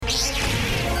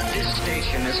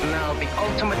wield the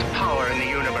ultimate power in the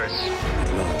universe.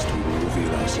 At last we will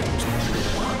reveal ourselves.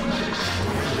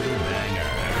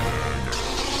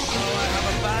 I have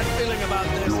a bad feeling about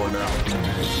this. You are now tuned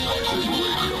into Lightsaber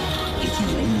Radio. If you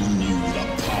only knew the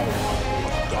power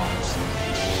of dark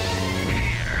side.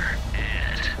 Here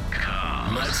it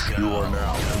comes. Let's go. You are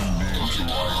now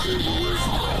tuned into Lightsaber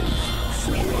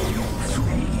Radio. 4, 3,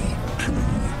 2,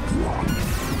 1.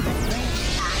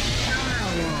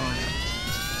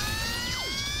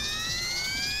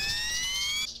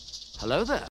 Hello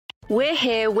there. We're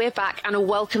here, we're back, and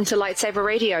welcome to Lightsaber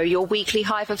Radio, your weekly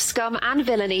hive of scum and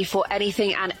villainy for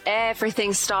anything and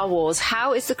everything Star Wars.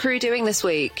 How is the crew doing this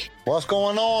week? What's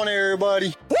going on,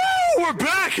 everybody? Woo! We're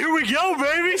back! Here we go,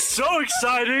 baby! So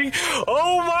exciting!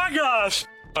 Oh my gosh!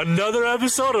 Another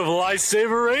episode of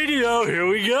Lightsaber Radio. Here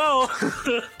we go.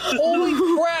 Holy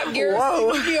crap, Garrett!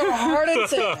 Whoa. Give me a heart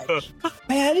attack.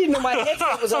 Man, I didn't know my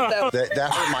headset was up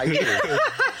that hurt my ear.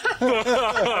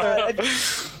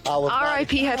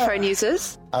 R.I.P. headphone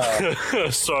users.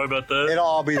 Sorry about that. It'll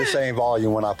all be the same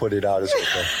volume when I put it out. It's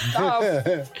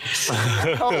okay.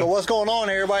 So what's going on,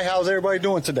 everybody? How's everybody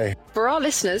doing today? For our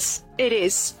listeners, it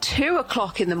is 2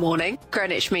 o'clock in the morning,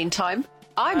 Greenwich Mean Time.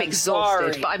 I'm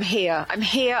exhausted, but I'm here.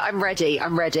 I'm ready.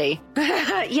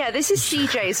 Yeah, this is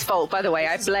CJ's fault, by the way.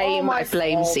 I blame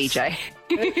CJ.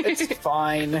 It's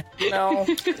fine. No.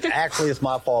 Actually, it's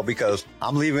my fault because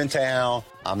I'm leaving town.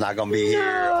 I'm not going to be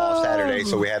here on Saturday,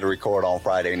 so we had to record on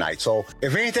Friday night. So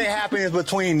if anything happens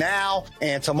between now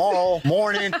and tomorrow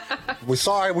morning, we're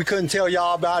sorry we couldn't tell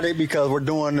y'all about it because we're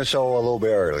doing the show a little bit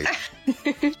early.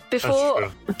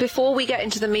 Before we get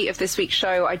into the meat of this week's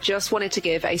show, I just wanted to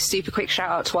give a super quick shout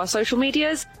out to our social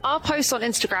medias. Our posts on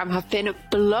Instagram have been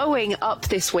blowing up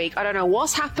this week. I don't know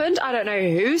what's happened. I don't know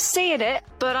who's seeing it,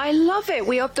 but I love it.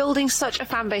 We are building such a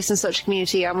fan base and such a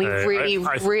community, and we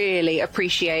really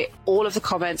appreciate all of the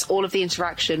comments, all of the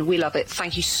interaction. We love it.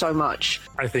 Thank you so much.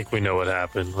 I think we know what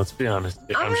happened. Let's be honest.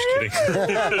 I'm just kidding.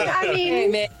 I mean, hey,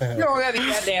 man, you don't gotta be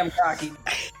that damn cocky.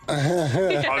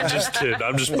 I'm just kidding.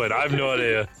 I'm just playing. I have no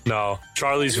idea. No,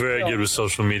 Charlie's very good with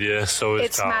social media, so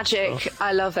it's Kyle, magic. So.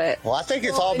 I love it. Well, I think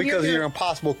it's all because of your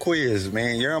Impossible Quiz,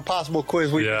 man. Your Impossible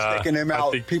Quiz, we've been sticking them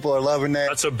out. People are loving that.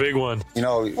 That's a big one. You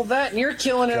know, well, that and you're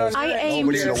killing it. I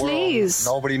aim to please.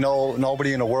 Nobody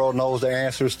in the world knows the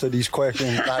answers to these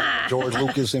questions. Not George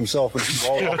Lucas himself.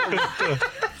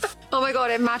 Oh my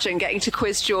God, imagine getting to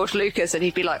quiz George Lucas and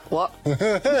he'd be like, what? What?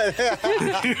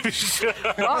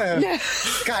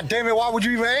 God damn it, why would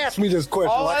you even ask me this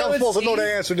question? I'm supposed to know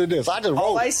the answer to this. I just wrote.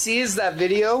 All I see is that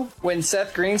video when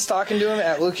Seth Green's talking to him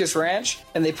at Lucas Ranch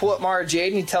and they pull up Mara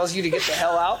Jade and he tells you to get the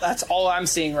hell out. That's all I'm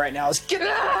seeing right now is get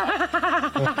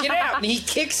out. Get out. And he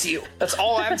kicks you. That's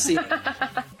all I'm seeing.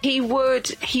 He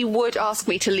would ask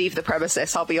me to leave the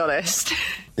premises, I'll be honest.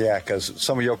 Yeah, because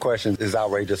some of your questions is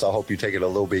outrageous. I hope you take it a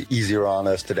little bit easier on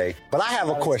us today. But I have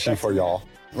a question for y'all.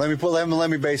 Let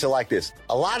me base it like this.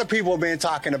 A lot of people have been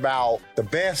talking about the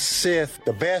best Sith,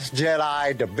 the best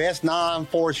Jedi, the best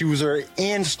non-Force user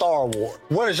in Star Wars.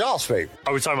 What is y'all's favorite?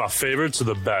 Are we talking about favorites or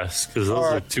the best? Because those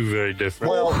are two very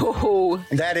different. Well,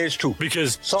 that is true.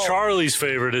 Because Charlie's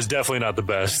favorite is definitely not the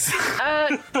best.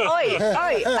 Oi.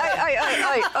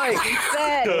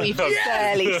 We've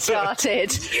barely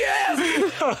started.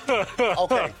 Yes!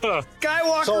 Okay.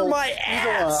 Skywalker, my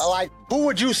ass! Who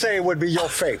would you say would be your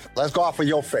favorite? Let's go off of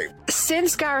your favorite.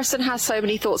 Since Garrison has so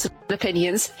many thoughts and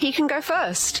opinions, he can go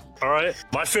first. All right.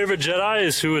 My favorite Jedi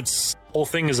is who its whole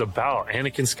thing is about,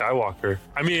 Anakin Skywalker.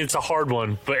 I mean, it's a hard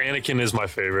one, but Anakin is my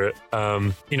favorite.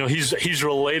 He's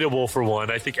relatable for one.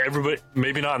 I think everybody,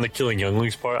 maybe not in the killing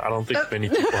younglings part. I don't think many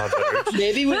people have that urge.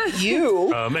 Maybe with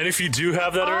you. And if you do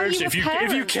have that urge, if you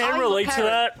can relate to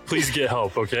that, please get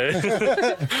help,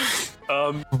 okay?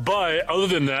 But other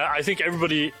than that, I think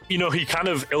everybody, he kind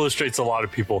of illustrates a lot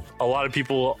of people. A lot of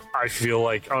people, I feel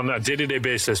like, on a day-to-day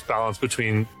basis, balance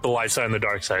between the light side and the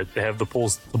dark side. They have the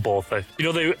pulls to both.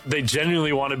 They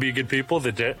genuinely want to be good people.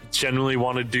 They genuinely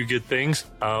want to do good things.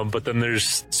 But then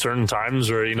there's certain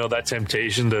times where, that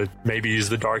temptation to maybe use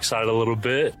the dark side a little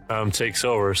bit takes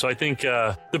over. So I think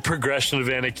the progression of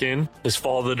Anakin, his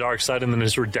fall to the dark side, and then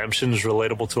his redemption is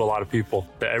relatable to a lot of people.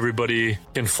 That everybody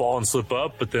can fall and slip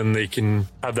up, but then they can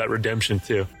have that redemption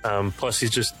too. Plus,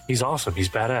 he's awesome. He's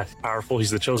badass, powerful.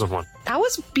 He's the chosen one. That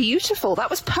was beautiful. That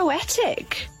was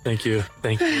poetic. Thank you.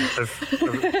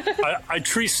 I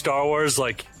treat Star Wars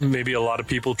like maybe a lot of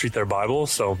people treat their Bible,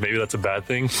 so maybe that's a bad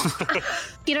thing.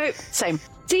 Same.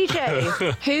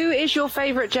 DJ, who is your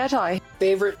favorite Jedi?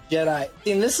 Favorite Jedi?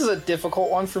 And this is a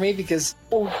difficult one for me because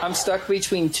I'm stuck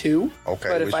between two. Okay,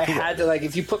 But if which I two had are to, like,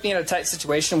 if you put me in a tight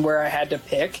situation where I had to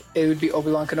pick, it would be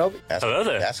Obi-Wan Kenobi.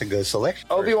 That's a good selection.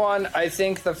 Obi-Wan, I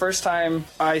think the first time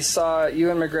I saw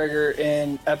Ewan McGregor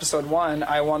in episode 1,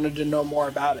 I wanted to know more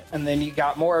about it. And then you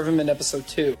got more of him in episode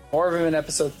 2, more of him in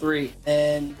episode 3,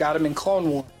 and you got him in Clone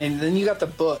Wars. And then you got the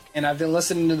book, and I've been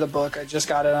listening to the book. I just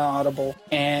got it on Audible,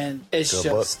 and it's Good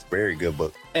just... book. Very good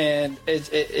book. And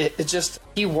it just,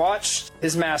 he watched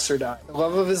his master die, the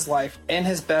love of his life, and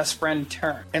his best friend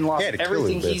turn, and lost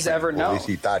everything he's ever known. At least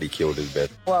he thought he killed his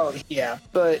best. Well, yeah,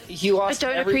 but he lost I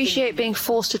don't everything. appreciate being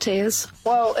forced to tears.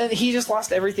 Well, and he just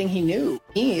lost everything he knew.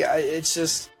 It's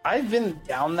just, I've been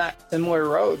down that similar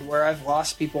road where I've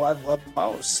lost people I've loved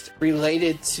most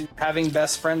related to having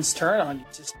best friends turn on you.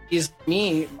 Just, he's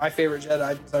me, my favorite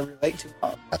Jedi, because I relate to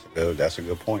him. That's a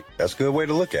good point. That's a good way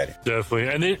to look at it. Definitely.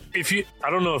 And then if you, I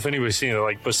don't know if anybody's seen it,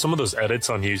 like, but some of those edits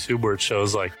on YouTube where it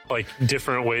shows like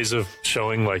different ways of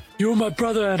showing, like, you were my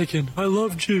brother, Anakin, I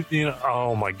loved you. You know,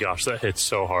 oh my gosh, that hits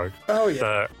so hard. Oh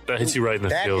yeah, that hits you right in the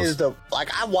That feels. is the, like,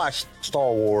 I watched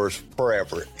Star Wars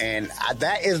forever, and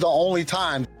that is the only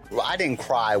time I didn't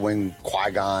cry when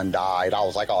Qui-Gon died. I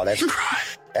was like, oh,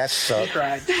 that sucked.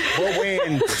 cried. But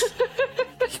when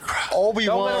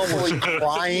Obi-Wan was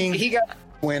crying,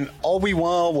 when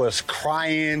Obi-Wan was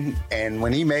crying, and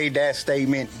when he made that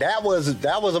statement, that was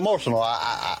emotional.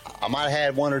 I might have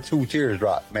had one or two tears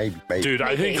drop, maybe. Dude,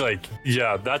 I think, like,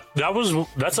 yeah,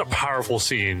 that's a powerful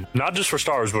scene, not just for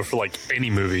Star Wars, but for like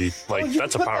any movie. Like, Well,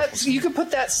 that's a powerful scene. You could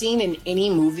put that scene in any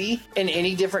movie in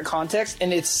any different context,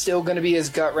 and it's still going to be as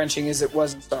gut wrenching as it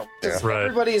was in Star Wars. Yeah. Right.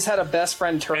 Everybody has had a best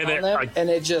friend turn And on them, and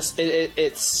it just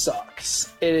it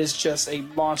sucks. It is just a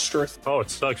monstrous. Oh,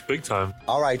 it sucks big time.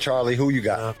 All right, Charlie, who you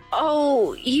got?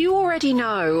 Oh, you already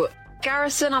know.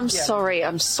 Garrison, I'm sorry. You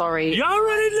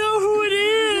already know who it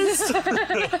is.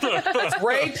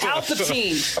 Ray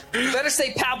Palpatine. You better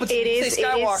say Palpatine. It is- Say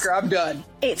Skywalker. I'm done.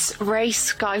 It's Rey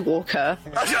Skywalker.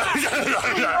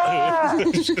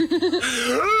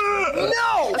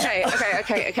 No. Okay.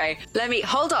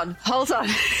 Hold on.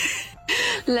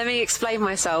 Let me explain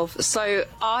myself. So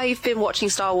I've been watching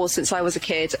Star Wars since I was a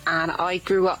kid, and I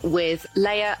grew up with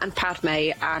Leia and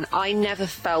Padme, and I never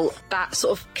felt that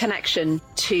sort of connection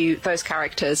to those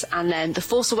characters. And then The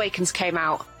Force Awakens came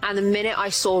out, and the minute I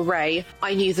saw Rey,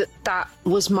 I knew that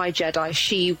was my Jedi.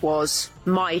 She was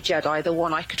my Jedi, the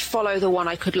one I could follow, the one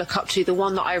I could look up to, the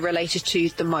one that I related to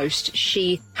the most.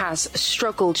 She has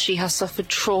struggled, she has suffered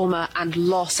trauma and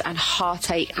loss and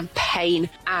heartache and pain,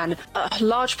 and a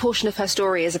large portion of her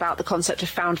story is about the concept of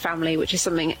found family, which is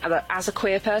something that, as a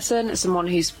queer person, as someone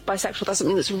who's bisexual, that's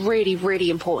something that's really, really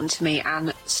important to me.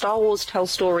 And Star Wars tells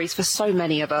stories for so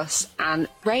many of us, and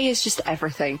Rey is just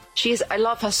everything. I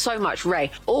love her so much.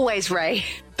 Rey, always Rey.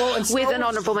 Well, and Star With an Wars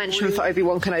honorable is mention really- for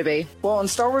Obi-Wan Kenobi. Well, and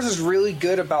Star Wars is really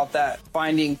good about that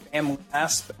finding family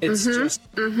aspect. It's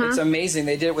it's amazing.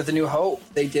 They did it with A New Hope.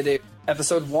 They did it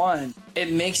Episode 1.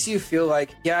 It makes you feel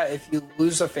like, yeah, if you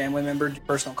lose a family member to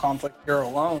personal conflict, you're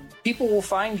alone. People will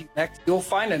find you next. You'll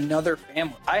find another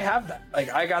family. I have that.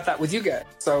 Like, I got that with you guys.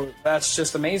 So that's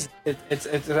just amazing. It's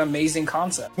an amazing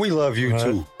concept. We love you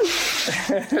too.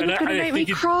 And Gonna make me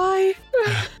think cry.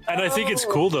 and I think it's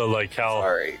cool though, like how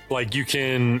Sorry. like you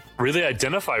can really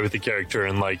identify with the character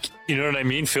and, like, you know what I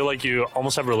mean, feel like you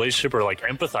almost have a relationship or like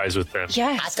empathize with them.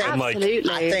 Yes, like-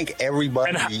 absolutely. I think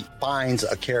everybody finds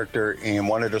a character in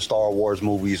one of the Star Wars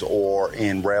movies, or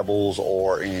in Rebels,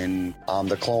 or in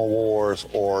the Clone Wars,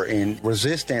 or in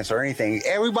Resistance, or anything.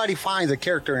 Everybody finds a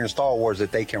character in Star Wars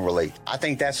that they can relate. I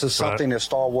think that's just something that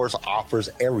Star Wars offers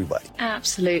everybody.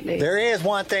 Absolutely. There is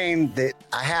one thing that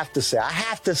I have to say. I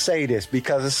have to say this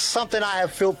because it's something I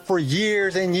have felt for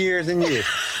years and years and years.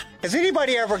 Has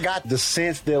anybody ever got the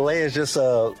sense that Leia's just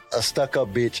a stuck-up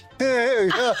bitch?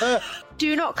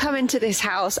 Do not come into this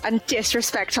house and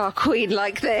disrespect our queen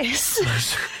like this.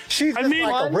 She's I just mean,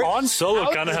 like a rich, Han Solo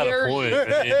How kind of had a dare point. I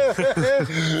mean,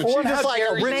 she's just like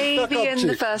a rich Maybe stuck-up in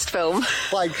the chick. first film.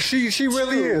 Like she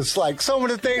really is. Like some of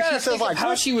the things You she gotta says, think of like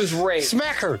how she was raised.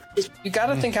 smack her. You got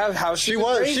to think how she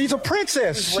was raised. She's a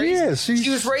princess. She raised- is. She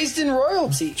was raised in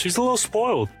royalty. she's a little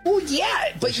spoiled. Well,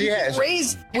 yeah, but She you has. get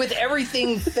raised with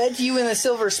everything fed to you in a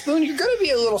silver spoon. You're going to be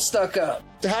a little stuck up.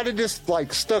 How did this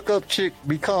like stuck-up chick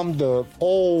become the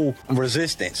whole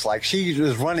resistance? Like she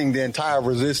was running the entire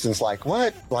resistance. Like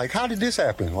what? Like how did this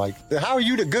happen? Like how are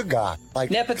you the good guy?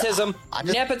 Like Nepotism.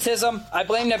 Nepotism. I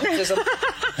blame nepotism.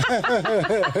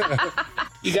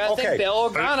 You got to Okay. think Bail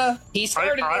Organa. He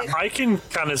started it. I can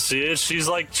kind of see it. She's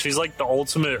like the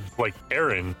ultimate, like,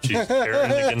 Aaron. She's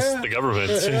Aaron against the government.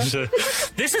 She's,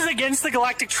 this is against the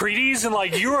galactic treaties, and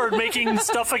like you are making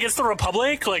stuff against the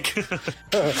Republic. Like,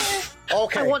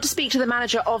 Okay. I want to speak to the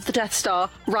manager of the Death Star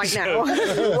right now.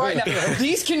 Right now,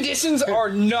 these conditions are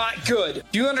not good.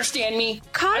 Do you understand me?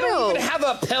 Kyle. I don't even have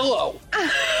a pillow.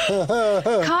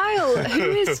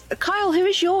 Kyle, who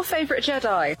is your favorite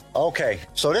Jedi? Okay,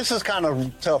 so this is kind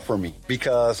of tough for me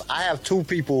because I have two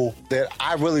people that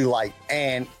I really like,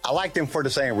 and I like them for the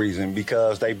same reason,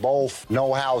 because they both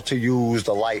know how to use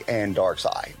the light and dark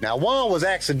side. Now, one was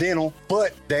accidental,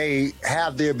 but they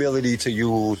have the ability to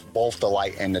use both the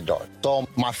light and the dark. So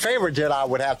my favorite Jedi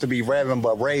would have to be Revan,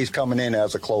 but Rey's coming in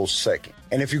as a close second.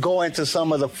 And if you go into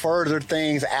some of the further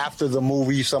things after the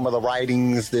movie, some of the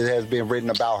writings that has been written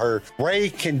about her, Rey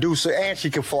can do so, and she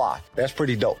can fly. That's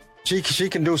pretty dope. She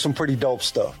can do some pretty dope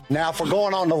stuff. Now, if we're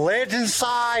going on the Legend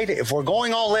side,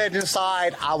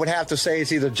 I would have to say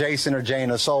it's either Jason or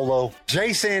Jaina Solo.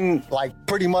 Jason, like,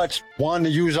 pretty much won the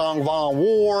Yuzhong Vong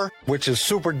War, which is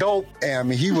super dope. And I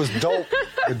mean, he was dope.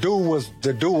 The dude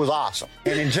was awesome.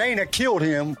 And then Jaina killed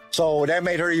him, so that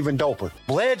made her even doper.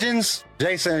 Legends,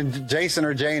 Jason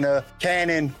or Jaina,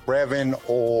 canon, Revan,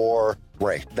 or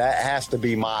Rey. That has to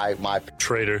be my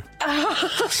traitor. I'm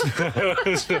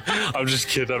just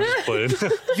kidding. I'm just playing.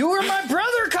 You were my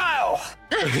brother, Kyle.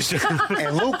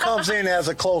 And Luke comes in as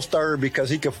a close third because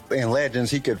he could, in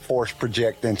Legends, he could force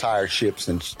project entire ships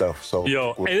and stuff. So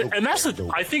and that's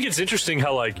I think it's interesting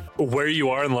how, like, where you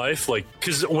are in life, like,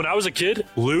 because when I was a kid,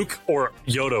 Luke or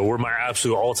Yoda were my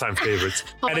absolute all-time favorites.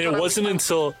 And it wasn't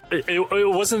until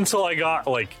I got,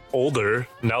 like, older,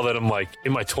 now that I'm, like,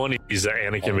 in my 20s, that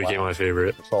Anakin became my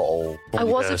favorite. So old. I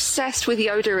was obsessed with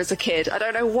Yoda as a kid. I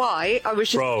don't know why. I was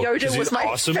just Yoda was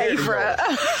my favorite.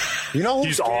 You know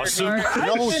he's awesome. You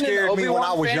know who scared me when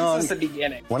I was young?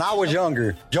 When I was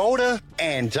younger, Yoda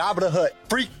and Jabba the Hutt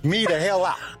freaked me the hell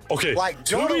out. Okay, like,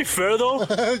 to be fair though,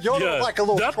 Yoda was like a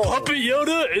little that troll. puppet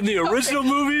Yoda in the original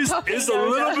movies is a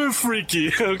little bit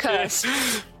freaky. Okay,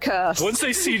 Curse. Once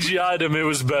they CGI'd him, it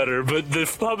was better, but the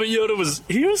puppet Yoda was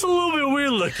a little bit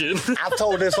weird looking. I've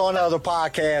told this on the other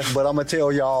podcast, but I'm gonna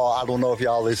tell y'all. I don't know if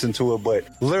y'all listen to it, but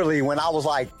literally when I was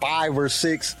like 5 or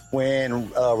 6,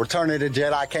 when Return of the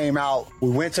Jedi came out,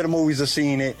 we went to the movies to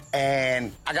see it,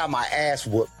 and I got my ass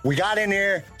whooped. We got in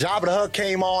there, Jabba the Hutt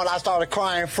came on, I started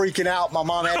crying, freaking out. My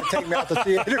mom had to take me out the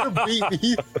theater and beat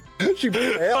me. She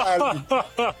beat the hell out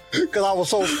of me because I was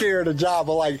so scared of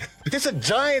Jabba. Like, it's a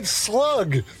giant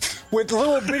slug with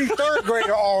little bitty third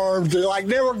grader arms that, like,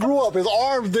 never grew up. His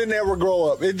arms didn't ever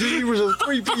grow up. He was just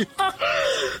creepy.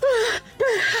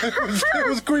 It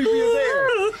was creepy as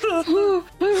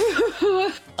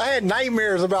hell. I had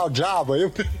nightmares about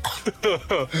Jabba.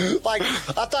 Like,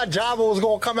 I thought Jabba was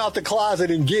gonna come out the closet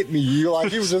and get me.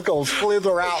 Like, he was just gonna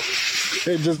slither out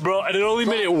and just. Bro, and it only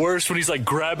made it worse when he's like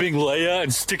grabbing Leia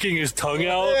and sticking his tongue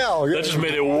out. Yeah. That just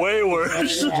made it way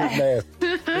worse.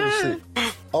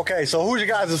 Okay, so who's your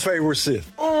guys' favorite Sith?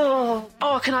 Oh,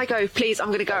 can I go? Please,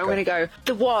 I'm gonna go.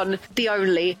 The one, the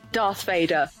only, Darth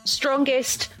Vader.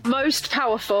 Strongest, most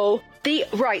powerful.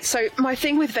 So my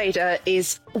thing with Vader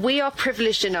is we are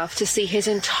privileged enough to see his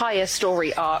entire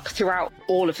story arc throughout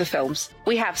all of the films.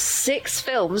 We have 6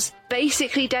 films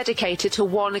basically dedicated to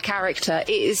one character. It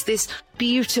is this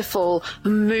beautiful,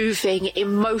 moving,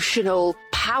 emotional,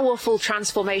 powerful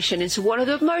transformation into one of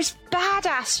the most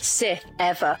badass Sith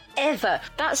ever.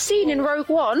 That scene in Rogue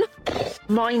One,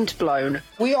 mind blown.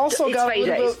 We also It's got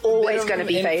Vader. It's always going to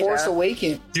be Vader. Force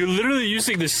Awakens. You're literally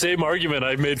using the same argument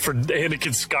I made for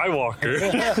Anakin Skywalker.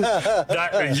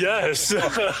 Yes.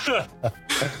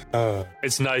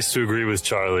 It's nice to agree with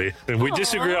Charlie. And we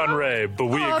disagree on Rey, but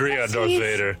we agree on Darth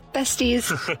Vader.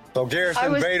 Besties. So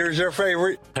Garrison, Vader's your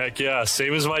favorite? Heck yeah,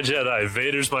 same as my Jedi.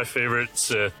 Vader's my favorite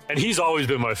Sith. And he's always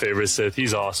been my favorite Sith.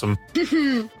 He's awesome.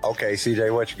 Okay,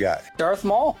 CJ, what you got? Darth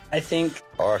Maul, I think.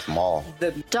 Darth Maul.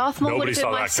 Darth Maul would have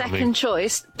been my second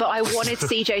choice, but I wanted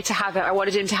CJ to have it. I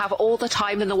wanted him to have all the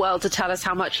time in the world to tell us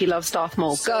how much he loves Darth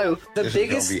Maul. Go. The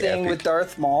biggest thing with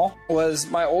Darth Maul was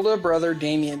my older brother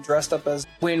Damien dressed up as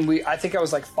I think I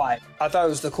was like 5. I thought it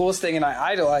was the coolest thing, and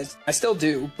I still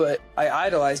do, but I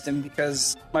idolized him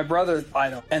because my brother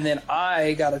idolized, and then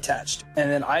I got attached,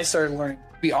 and then I started learning.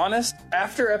 To be honest,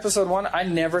 after episode 1, I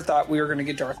never thought we were going to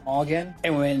get Darth Maul again.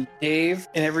 And when Dave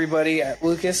and everybody at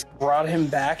Lucas brought him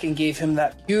back and gave him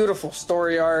that beautiful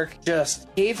story arc,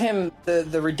 just gave him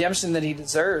the redemption that he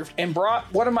deserved, and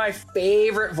brought one of my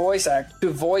favorite voice actors to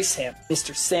voice him,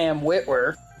 Mr. Sam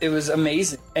Witwer. It was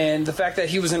amazing. And the fact that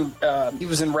he was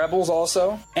in Rebels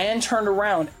also, and turned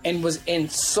around and was in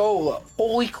Solo.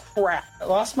 Holy crap. I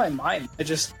lost my mind.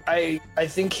 I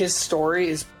think his story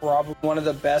is probably one of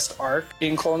the best arc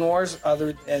in Clone Wars,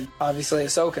 other than obviously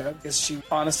Ahsoka, because she's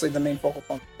honestly the main focal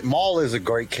point. Maul is a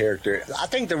great character. I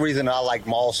think the reason I like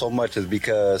Maul so much is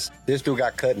because this dude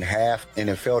got cut in half and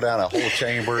then fell down a whole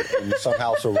chamber and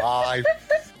somehow survived.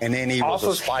 And then he was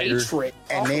a spider.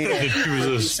 And then he was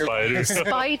a spider.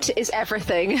 Spite is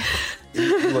everything.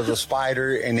 He was a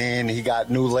spider, and then he got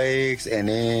new legs, and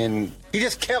then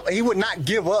he would not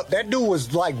give up. That dude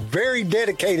was like very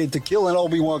dedicated to killing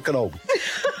Obi-Wan Kenobi.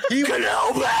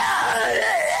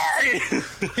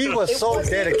 He was so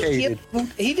dedicated.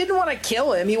 He didn't want to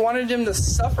kill him. He wanted him to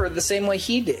suffer the same way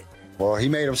he did. Well, he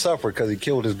made him suffer because he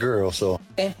killed his girl, so.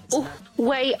 Oh,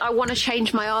 wait, I want to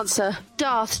change my answer.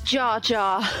 Darth Jar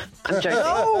Jar. I'm joking.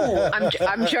 No!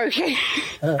 I'm joking.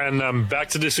 And I'm back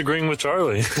to disagreeing with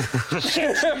Charlie.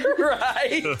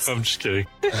 Right? I'm just kidding.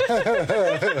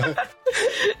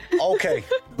 Okay,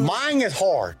 mine is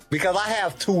hard because I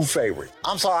have two favorites.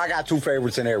 I'm sorry, I got two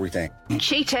favorites in everything.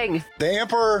 Cheating. The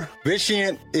Emperor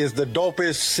Vitiant is the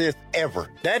dopest Sith ever.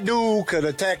 That dude could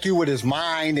attack you with his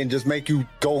mind and just make you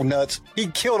go nuts. He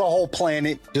killed a whole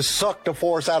planet, just sucked the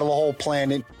force out of a whole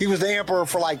planet. He was the Emperor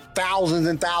for like thousands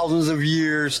and thousands of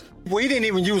years. Well, he didn't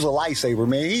even use a lightsaber,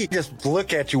 man. He just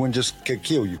look at you and just could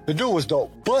kill you. The dude was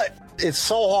dope. But it's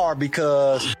so hard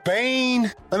because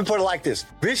Bane, let me put it like this.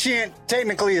 Vitiant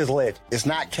technically is legend. It's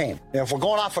not canon. Now, if we're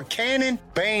going off of canon,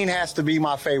 Bane has to be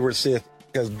my favorite Sith.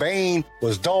 Because Bane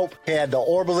was dope. He had the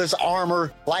Orbilis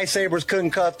armor. Lightsabers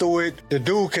couldn't cut through it. The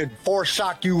dude could force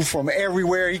shock you from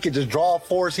everywhere. He could just draw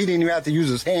force. He didn't even have to use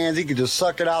his hands. He could just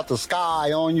suck it out the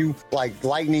sky on you like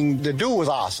lightning. The dude was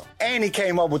awesome. And he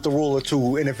came up with the Rule of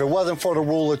Two. And if it wasn't for the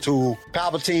Rule of Two,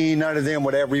 Palpatine, none of them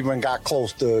would ever even got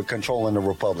close to controlling the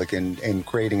Republic and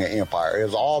creating an empire. It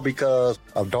was all because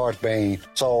of Darth Bane.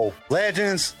 So,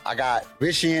 Legends, I got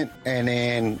Vitiant, and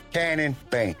then canon,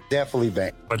 Bane. Definitely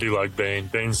Bane. I do like Bane.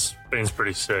 Bane's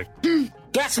pretty sick.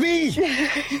 That's me.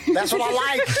 That's what I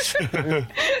like.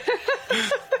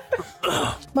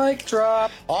 Mic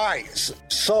drop. All right,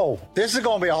 so this is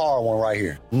going to be a hard one right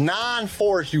here.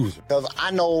 Non-Force user. Because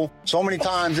I know so many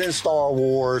times in Star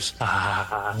Wars,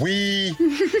 we,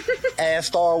 as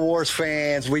Star Wars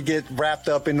fans, we get wrapped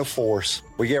up in the Force.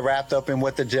 We get wrapped up in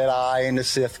what the Jedi and the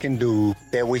Sith can do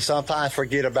that we sometimes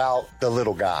forget about the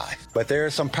little guys. But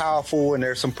there's some powerful and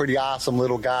there's some pretty awesome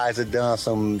little guys that done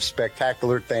some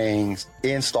spectacular things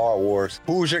in Star Wars.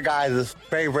 Who's your guys'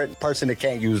 favorite person that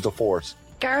can't use the Force?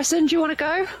 Garrison, do you want to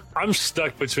go? I'm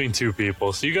stuck between two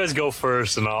people, so you guys go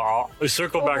first, and I'll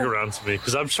circle back around to me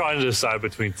because I'm trying to decide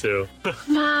between two.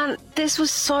 Man, this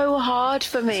was so hard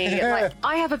for me. Like,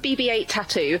 I have a BB-8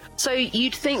 tattoo, so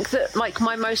you'd think that like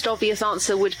my most obvious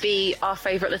answer would be our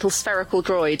favorite little spherical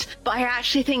droid, but I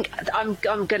actually think I'm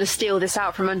going to steal this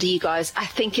out from under you guys. I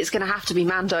think it's going to have to be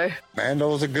Mando.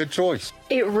 Mando's a good choice.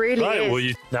 It really Right, is.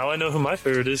 well, now I know who my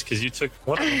favorite is because you took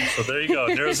one of them, so there you go.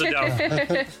 Narrows it down.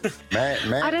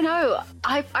 Man. I don't know.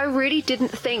 I really didn't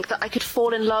think that I could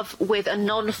fall in love with a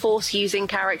non-Force using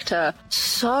character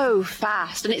so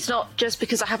fast. And it's not just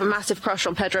because I have a massive crush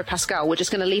on Pedro Pascal. We're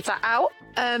just going to leave that out.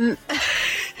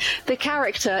 The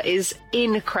character is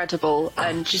incredible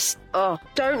and just,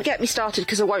 don't get me started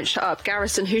because I won't shut up.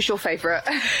 Garrison, who's your favorite?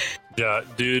 Yeah,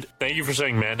 dude, thank you for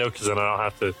saying Mando, because then I don't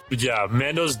have to... Yeah,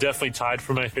 Mando's definitely tied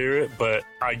for my favorite, but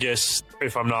I guess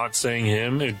if I'm not saying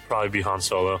him, it'd probably be Han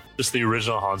Solo. Just the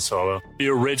original Han Solo. The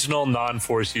original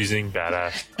non-Force using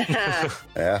badass.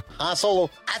 Yeah. Han Solo,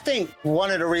 I think one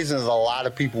of the reasons a lot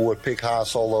of people would pick Han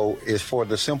Solo is for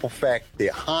the simple fact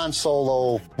that Han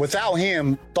Solo, without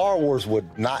him, Star Wars would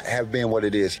not have been what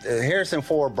it is. Harrison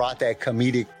Ford brought that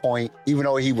comedic point. Even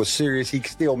though he was serious, he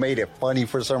still made it funny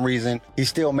for some reason. He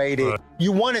still made it.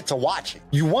 You wanted to watch it.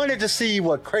 You wanted to see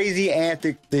what crazy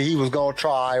antic that he was going to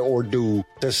try or do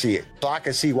to see it. So I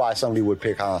can see why somebody would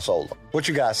pick Han Solo. What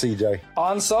you got, CJ?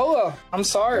 Han Solo. I'm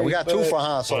sorry. Yeah, we got two for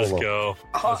Han Solo. Let's go.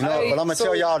 But I'm going to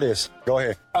tell y'all this. Go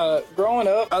ahead. Growing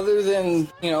up, other than,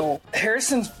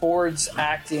 Harrison Ford's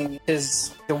acting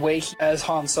is the way he, as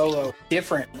Han Solo,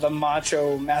 different. The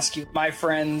macho, masculine, my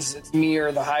friends, it's me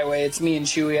or the highway, it's me and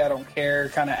Chewie, I don't care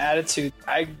kind of attitude.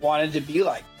 I wanted to be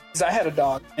like. Because I had a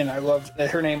dog, and I loved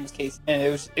that. Her name was Casey, and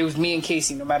it was me and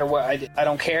Casey no matter what I did. I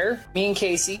don't care. Me and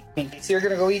Casey are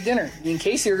going to go eat dinner. Me and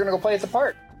Casey are going to go play at the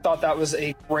park. thought that was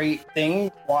a great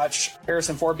thing. Watch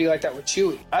Harrison Ford be like that with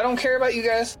Chewie. I don't care about you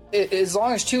guys as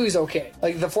long as Chewie's okay.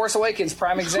 Like The Force Awakens,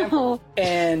 prime example.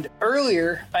 And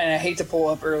earlier, and I hate to pull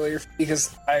up earlier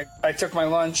because I took my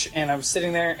lunch and I was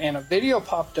sitting there and a video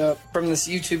popped up from this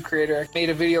YouTube creator. I made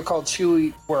a video called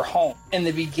Chewie, We're Home. And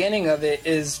the beginning of it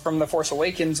is from The Force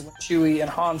Awakens when Chewie and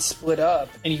Han split up,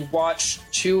 and you watch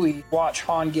Chewie watch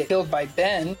Han get killed by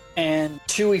Ben, and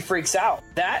Chewie freaks out.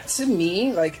 That to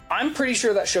me, like, I'm pretty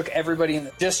sure that shook everybody in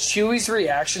the just Chewie's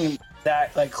reaction,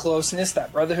 that like closeness,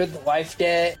 that brotherhood, the life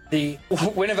debt, the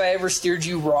when have I ever steered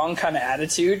you wrong kind of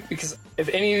attitude. Because if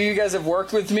any of you guys have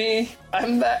worked with me,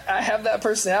 I have that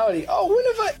personality. Oh,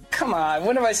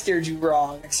 when have I steered you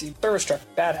wrong? Actually, service truck,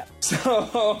 bad habit.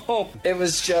 So it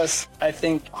was just, I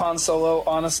think Han Solo,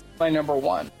 honestly, my number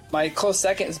one. My close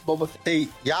second is Boba Fett. See,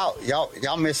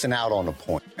 y'all missing out on the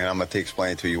point, and I'm going to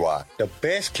explain to you why. The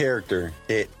best character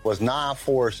that was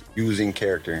non-force using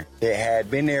character that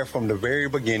had been there from the very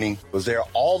beginning, was there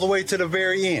all the way to the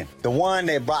very end. The one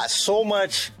that brought so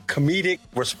much comedic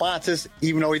responses,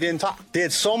 even though he didn't talk,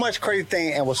 did so much crazy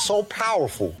thing and was so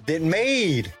powerful that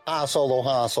made Han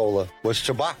Solo, was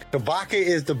Chewbacca. Chewbacca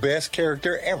is the best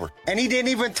character ever. And he didn't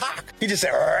even talk. He just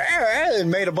said,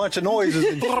 and made a bunch of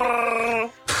noises.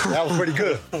 That was pretty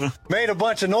good. Made a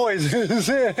bunch of noises.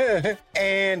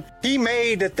 And he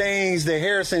made the things that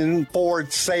Harrison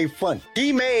Ford say funny.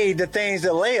 He made the things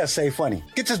that Leia say funny.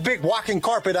 Get this big walking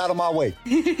carpet out of my way.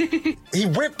 He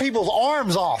ripped people's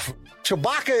arms off.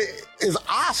 Chewbacca is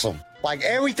awesome. Like,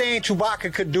 everything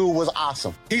Chewbacca could do was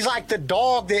awesome. He's like the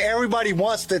dog that everybody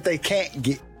wants that they can't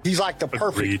get. He's like the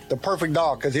perfect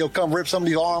dog, because he'll come rip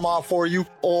somebody's arm off for you,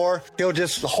 or he'll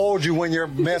just hold you when you're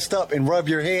messed up and rub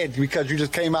your head because you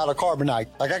just came out of carbonite.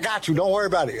 Like, I got you. Don't worry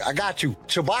about it. I got you.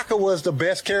 Chewbacca was the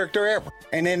best character ever.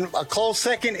 And then a close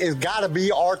second is gotta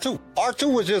be R2.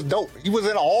 R2 was just dope. He was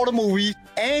in all the movies,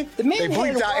 and they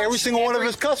bleeped out every single one of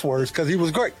his cuss words because he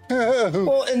was great.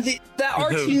 Well, and that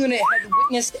R2 unit had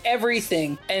witnessed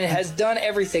everything and has done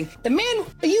everything. The man,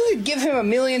 you could give him a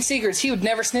million secrets, he would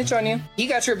never snitch on you. He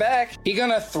got your back. He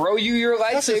gonna throw you your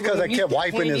lightsaber. That's just because they kept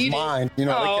wiping his mind. You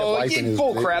know, they kept wiping his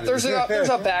bull crap. There's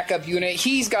a backup unit.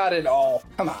 He's got it all.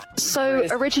 Come on. So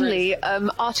originally,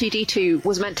 R2D2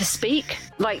 was meant to speak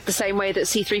like the same way that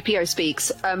C-3PO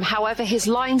speaks. However, his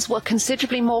lines were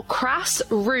considerably more crass,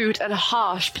 rude, and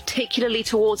harsh, particularly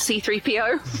towards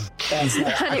C-3PO.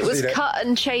 And it was cut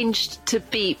and changed to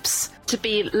beeps to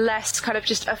be less kind of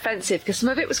just offensive, because some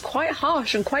of it was quite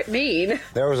harsh and quite mean.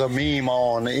 There was a meme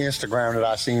on Instagram that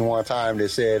I seen one time that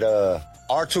said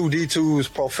R2D2's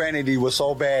profanity was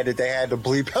so bad that they had to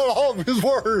bleep out all of his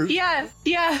words. Yeah.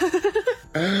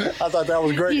 I thought that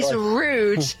was great. He's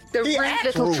rude. The rude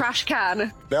little trash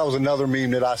can. That was another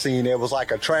meme that I seen. It was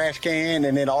like a trash can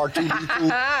and then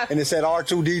R2D2 and it said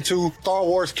R2D2 Star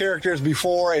Wars characters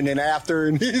before and then after,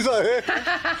 and he's like,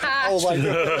 I was like,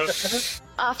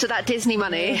 after that Disney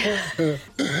money.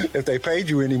 If they paid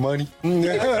you any money.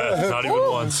 Not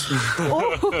even once.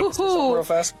 Real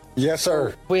fast. Yes,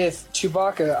 sir. With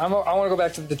Chewbacca, I want to go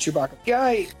back to the Chewbacca.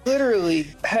 Guy literally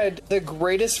had the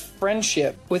greatest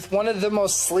friendship with one of the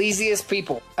most sleaziest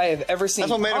people I have ever seen.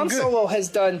 That's what made him good. Han Solo has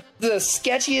done the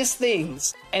sketchiest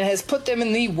things and has put them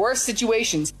in the worst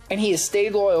situations, and he has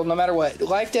stayed loyal no matter what,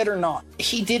 life dead or not.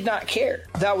 He did not care.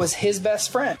 That was his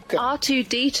best friend.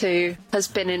 R2D2 has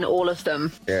been in all of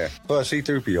them. Yeah. Plus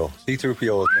C-3PO.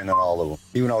 C-3PO has been in all of them.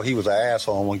 Even though he was an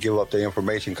asshole and wouldn't give up the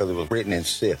information because it was written in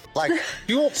Sith. Like,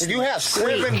 you have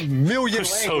 7 million languages.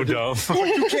 So dumb.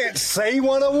 You can't say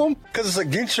one of them because it's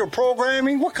against your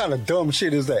programming? What kind of dumb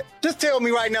shit is that? Just tell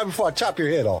me right now before I chop your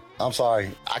head off. I'm sorry.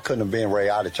 I couldn't have been Ray.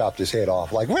 I'd have chopped his head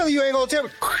off. Like, really? You ain't gonna tell me?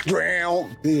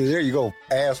 There you go.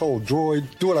 Asshole droid.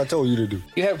 Do what I told you to do.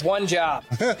 You have one job.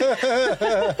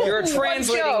 You're a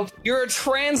translator. You're a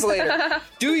translator.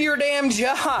 Do your damn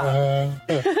job.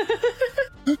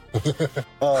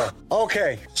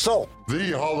 Okay, so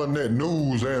The Holonet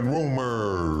News and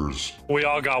Rumors. We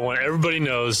all got one. Everybody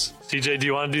knows. CJ, do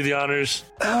you want to do the honors?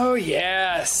 Oh,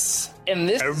 yes. And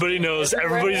this Everybody knows.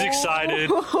 Everybody's excited.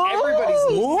 Everybody's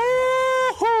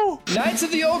Knights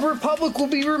of the Old Republic will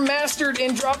be remastered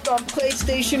and dropped on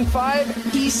PlayStation 5,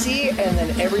 PC, and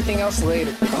then everything else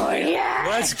later. Oh, yeah.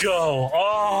 Let's go.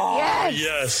 Oh,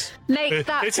 yes. Make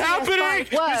that It's happening.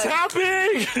 It's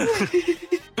happening.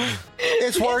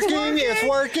 It's working. It's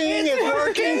working. It's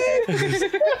working.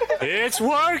 It's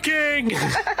working!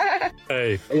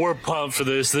 Hey, we're pumped for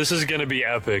this. This is going to be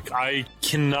epic. I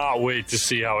cannot wait to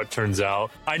see how it turns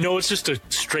out. I know it's just a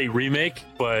straight remake,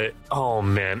 but oh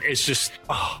man, it's just...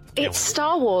 It's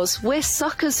Star Wars. We're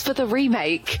suckers for the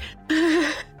remake.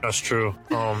 That's true.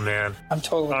 Oh man.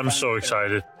 I'm so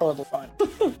excited. Totally fine.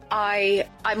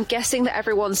 I'm guessing that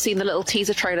everyone's seen the little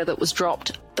teaser trailer that was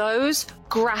dropped. Those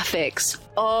graphics.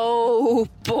 Oh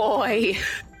boy.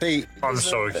 See, I'm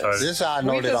so excited. this is how I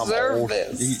know We that I'm deserve old.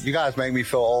 this. You guys make me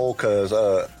feel old because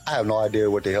I have no idea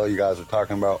what the hell you guys are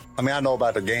talking about. I mean, I know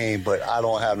about the game, but I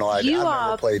don't have no idea. You I've are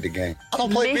never played the game. I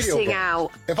don't play video Missing games.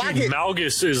 out. If I get,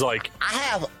 Malgus is like I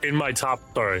have in my top.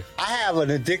 Sorry. I have an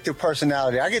addictive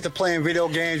personality. I get to playing video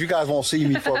games. You guys won't see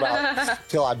me for about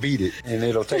till I beat it, and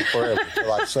it'll take forever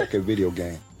till I suck at video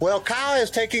games. Well, Kyle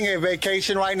is taking a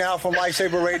vacation right now from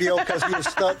Lightsaber Radio because he is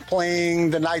stuck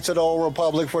playing the Knights of the Old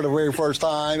Republic for the very first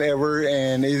time ever,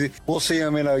 and we'll see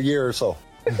him in a year or so.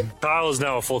 Kyle is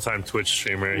now a full-time Twitch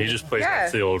streamer. He just plays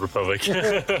Knights of the Old Republic.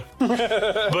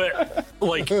 But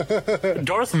like,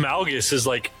 Darth Malgus is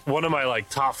like one of my like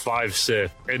top 5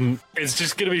 Sith, and it's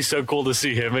just gonna be so cool to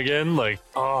see him again. Like,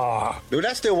 Dude,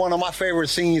 that's still one of my favorite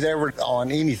scenes ever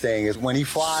on anything. Is when he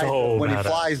flies, So he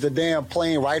flies the damn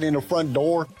plane right in the front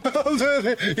door.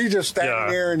 He just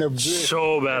standing there, and the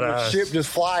badass. ship just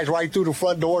flies right through the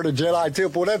front door of the Jedi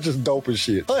Temple. That's just dope as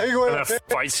shit. Like, And that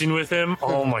fight scene with him.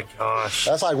 Oh my gosh.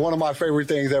 that's like one of my favorite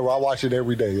things ever. I watch it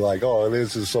every day. Like, oh,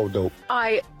 this is so dope.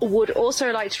 I would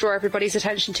also like to draw everybody's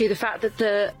attention to the fact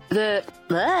that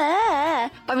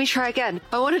let me try again.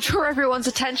 I want to draw everyone's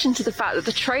attention to the fact that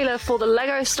the trailer for the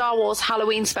Lego Star Wars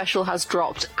Halloween special has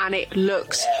dropped, and it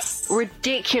looks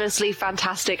ridiculously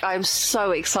fantastic. I'm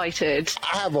so excited.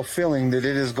 I have a feeling that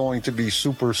it is going to be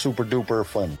super, super duper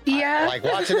funny. Yeah. Like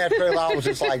watching that trailer, I was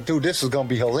just like, dude, this is going to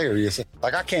be hilarious.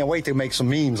 Like, I can't wait to make some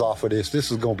memes off of this.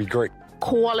 This is going to be great.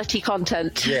 Quality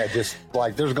content. Yeah, just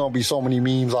like there's going to be so many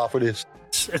memes off of this.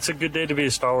 It's a good day to be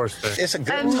a Star Wars fan. It's a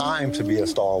good time to be a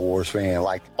Star Wars fan.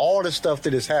 Like, all the stuff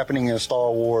that is happening in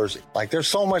Star Wars, like, there's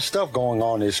so much stuff going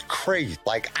on. It's crazy.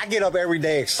 Like, I get up every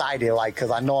day excited, like,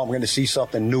 because I know I'm going to see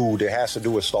something new that has to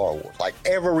do with Star Wars. Like,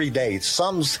 every day,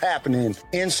 something's happening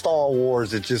in Star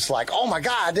Wars. It's just like, oh my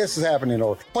God, this is happening.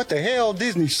 Or, what the hell,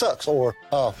 Disney sucks. Or,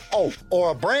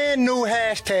 or a brand new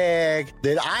hashtag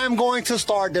that I am going to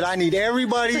start that I need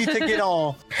everybody to get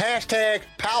on. Hashtag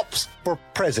Palps for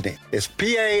President. It's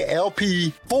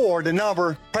PALP for the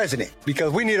number president,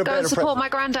 because we need a Go better and support president. my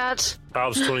granddad.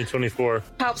 Palps 2024.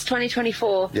 Palps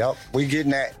 2024. Yep, we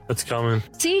getting that. It's coming.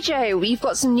 CJ, you've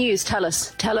got some news. Tell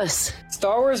us.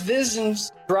 Star Wars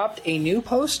Visions dropped a new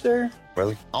poster.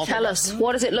 Really? Tell us.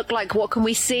 What does it look like? What can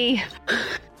we see?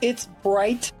 It's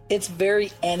bright. It's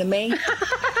very anime.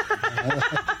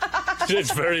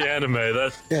 It's very anime.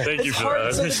 Thank you It's for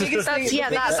hard. So the that. biggest thing- That's, yeah,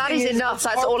 the biggest that thing is enough.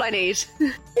 That's all I need.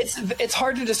 It's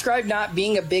hard to describe not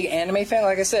being a big anime fan.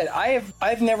 Like I said,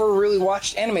 I've never really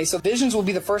watched anime, so Visions will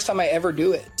be the first time I ever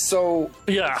do it. So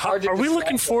Yeah, it's hard to are we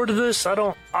looking describe. forward to this?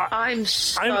 I'm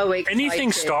so excited.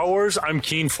 Anything Star Wars, I'm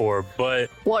keen for, but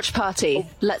Watch party.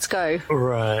 Let's go.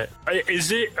 right.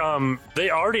 Is it? They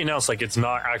already announced like it's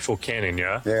not actual canon,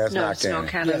 yeah. Yeah, it's No, not it's canon.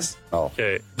 not canon. Yes. Oh.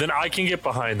 Okay, then I can get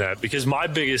behind that, because my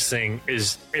biggest thing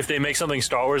is if they make something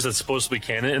Star Wars that's supposed to be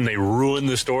canon and they ruin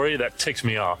the story, that ticks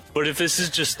me off. But if this is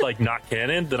just like not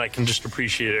canon, then I can just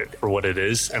appreciate it for what it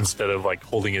is instead of like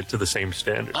holding it to the same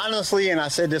standard. Honestly, and I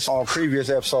said this on a previous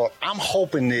episode, I'm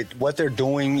hoping that what they're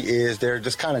doing is they're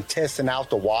just kind of testing out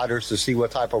the waters to see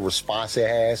what type of response it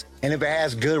has. And if it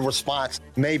has good response,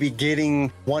 maybe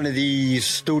getting one of these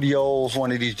studios,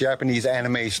 one of these Japanese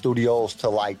anime studios to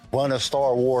like run a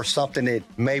Star Wars, something that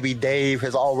maybe Dave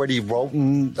has already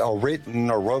written,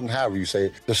 however you say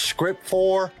it, the script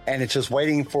for, and it's just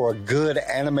waiting for a good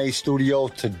anime studio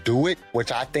to do it,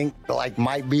 which I think like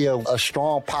might be a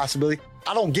strong possibility.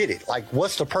 I don't get it. Like,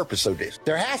 what's the purpose of this?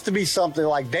 There has to be something.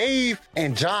 Like, Dave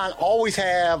and John always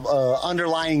have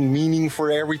underlying meaning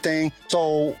for everything.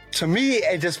 So to me,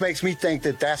 it just makes me think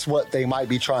that that's what they might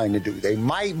be trying to do. They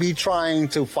might be trying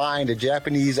to find a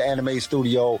Japanese anime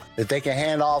studio that they can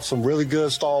hand off some really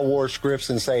good Star Wars scripts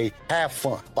and say, have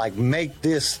fun. Like, make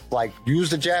this, like,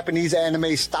 use the Japanese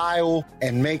anime style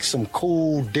and make some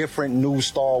cool, different new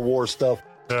Star Wars stuff.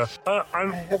 Yeah,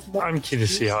 I'm keen to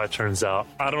see how it turns out.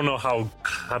 I don't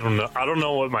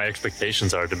know what my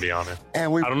expectations are, to be honest.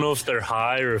 And I don't know if they're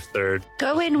high or if they're.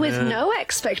 Go in with no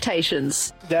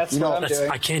expectations. That's what I'm doing.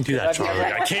 I can't do that, I've Charlie.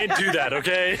 never- I can't do that.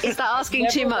 Okay. Is that asking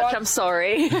too Never much? watched- I'm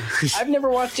sorry. I've never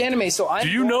watched anime, so I Do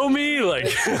you know me? Like,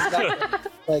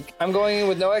 Like, I'm going in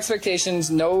with no expectations,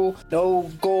 no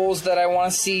goals that I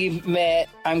want to see met.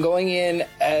 I'm going in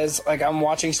as, like, I'm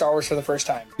watching Star Wars for the first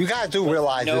time. You guys do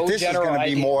realize that this is going to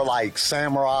be more like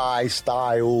samurai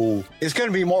style. It's going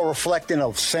to be more reflecting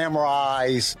of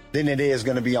samurais than it is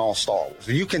going to be on Star Wars.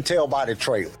 You can tell by the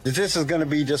trailer that this is going to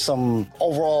be just some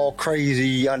overall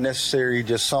crazy, unnecessary,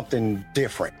 just something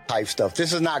different type stuff.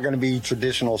 This is not going to be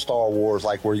traditional Star Wars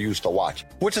like we're used to watching,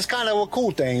 which is kind of a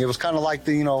cool thing. It was kind of like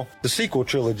the sequel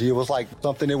trilogy. It was like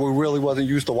something that we really wasn't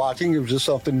used to watching. It was just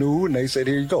something new, and they said,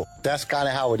 here you go. That's kind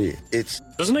of how it is.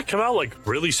 Doesn't it come out like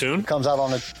really soon? It comes out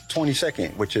on the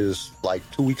 22nd, which is like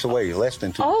 2 weeks away, less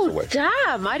than 2 weeks away. Oh,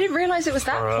 damn. I didn't realize it was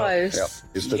that close. Yep.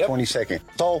 It's the 22nd.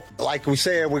 So, like we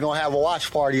said, we're going to have a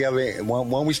watch party of it.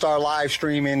 When we start live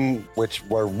streaming, which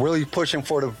we're really pushing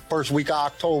for the first week of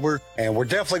October, and we're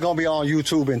definitely going to be on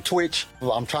YouTube and Twitch.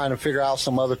 I'm trying to figure out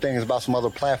some other things about some other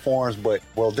platforms, but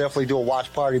we'll definitely do a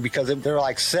watch party because they're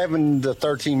like 7 to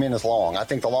 13 minutes long. I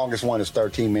think the longest one is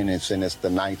 13 minutes, and it's the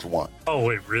 9th one. Oh,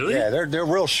 wait, really? Yeah,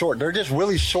 they're real short. They're just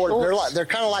really short. They're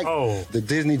kind of like the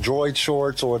Disney Droid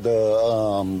shorts or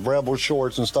the Rebel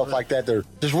shorts and stuff like that. They're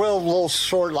just real little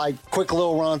short, like quick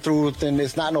little run through. And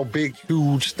it's not no big,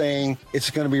 huge thing. It's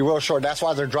going to be real short. That's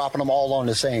why they're dropping them all on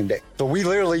the same day. So we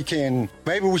literally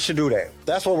maybe we should do that.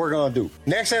 That's what we're going to do.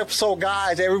 Next episode,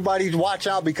 guys, everybody watch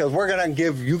out because we're going to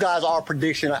give you guys our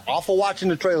prediction off of watching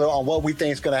the trailer on what we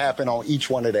think is going to happen on each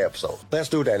one of the episodes. Let's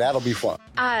do that. That'll be fun.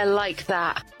 I like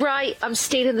that. Right, I'm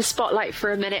stealing the spotlight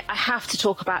for a minute. I have to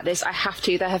talk about this. I have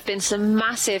to. There have been some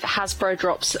massive Hasbro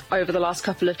drops over the last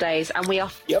couple of days, and we are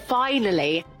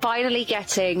finally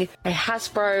getting a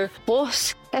Hasbro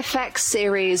Force FX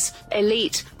series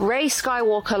Elite Rey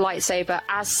Skywalker lightsaber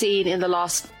as seen in the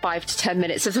last 5 to 10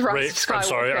 minutes of the Rise of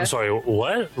Skywalker. I'm sorry,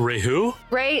 what? Rey who?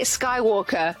 Rey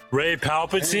Skywalker. Rey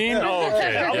Palpatine? Oh,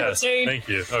 okay. Yes. Thank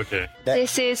you. Okay.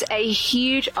 This is a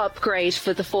huge upgrade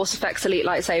for the Force FX Elite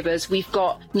lightsabers. We've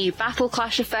got new Battle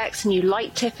Clash effects, new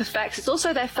light tip effects. It's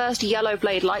also their first yellow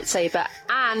blade lightsaber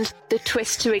and the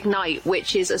Twist to Ignite,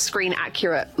 which is a screen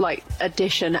accurate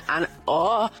addition, and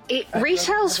it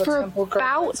retails for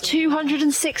about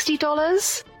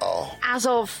 $260 as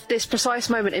of this precise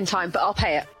moment in time, but I'll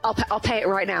pay it. I'll pay it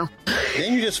right now.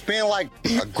 Then you just spend like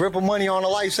a grip of money on a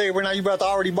lightsaber. Now you about to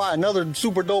already buy another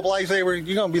super dope lightsaber.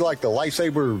 You're gonna be like the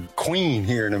lightsaber queen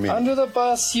here in a minute. Under the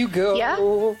bus you go.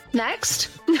 Yeah. Next.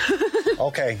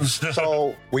 Okay,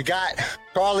 so we got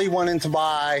Charlie wanting to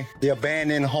buy the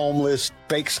abandoned, homeless,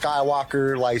 fake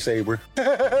Skywalker lightsaber.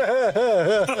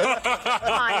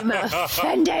 I'm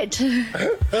offended.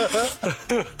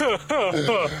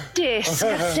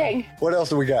 Disgusting. What else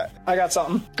do we got? I got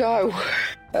something. Go.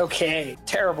 Okay,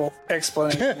 terrible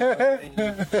explanation.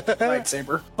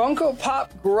 Lightsaber. Funko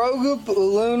Pop Grogu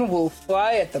balloon will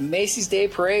fly at the Macy's Day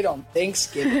Parade on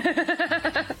Thanksgiving.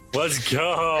 Let's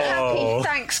go. Happy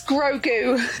thanks,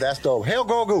 Grogu. That's dope. Hail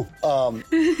Grogu.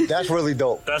 That's really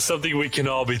dope. That's something we can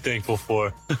all be thankful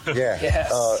for. Yeah.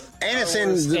 Yes. And it's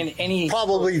in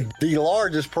probably the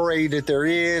largest parade that there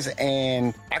is,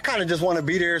 and I kind of just want to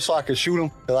be there so I can shoot him,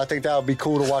 because I think that would be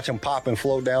cool to watch him pop and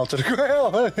float down to the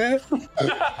ground.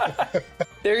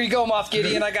 There you go, Moff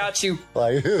Gideon. I got you.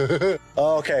 Okay.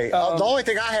 The only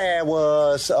thing I had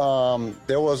was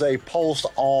there was a post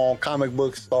on Comic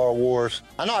Book Star Wars.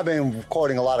 I know I've been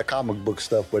recording a lot of comic book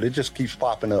stuff, but it just keeps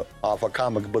popping up off of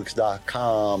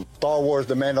comicbooks.com. Star Wars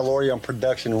The Mandalorian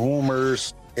production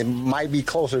rumors. It might be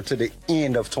closer to the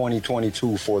end of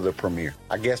 2022 for the premiere.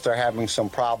 I guess they're having some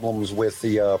problems with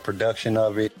the production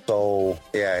of it. So,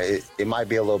 yeah, it might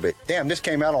be a little bit. Damn, this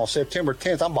came out on September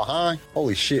 10th. I'm behind.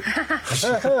 Holy shit.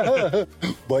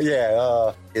 But,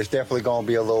 yeah, it's definitely going to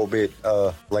be a little bit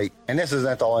late. And this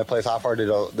isn't the only place. I've heard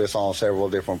this on several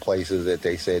different places that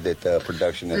they said that the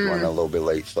production is running a little bit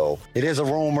late. So, it is a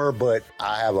rumor, but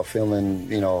I have a feeling,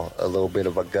 a little bit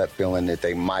of a gut feeling that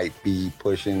they might be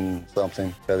pushing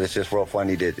something. Because it's just real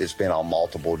funny that it's been on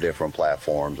multiple different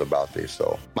platforms about this,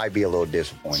 so might be a little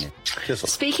disappointing.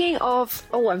 Speaking of,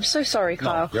 I'm so sorry,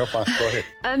 Kyle. No, you're fine. Go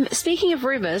ahead. Speaking of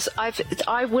rumors,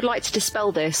 I would like to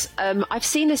dispel this. I've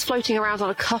seen this floating around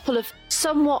on a couple of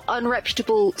somewhat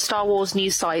unreputable Star Wars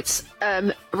news sites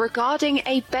regarding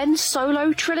a Ben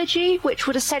Solo trilogy, which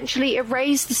would essentially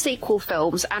erase the sequel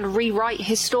films and rewrite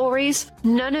his stories.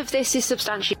 None of this is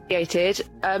substantiated.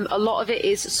 A lot of it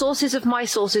is sources of my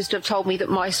sources have told me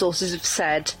that my sources have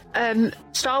said.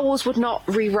 Star Wars would not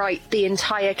rewrite the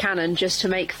entire canon just to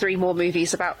make 3 more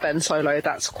movies about Ben Solo.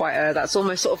 That's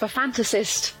almost sort of a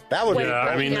fantasist That would be. Yeah,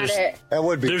 I mean, That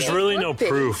would be. There's cool. really no be.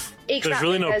 proof. There's Exactly,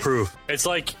 really no there's- proof.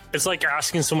 It's like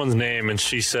asking someone's name and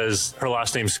she says her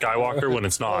last name's Skywalker when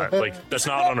it's not. Like that's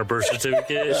not on her birth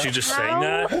certificate. She's just saying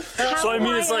that. So I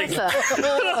mean, it's like.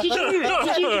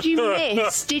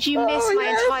 Did you miss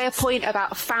my entire point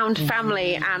about found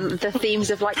family and the themes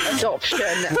of like adoption?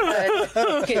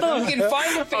 Okay, you can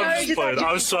find a family.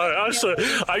 I'm sorry.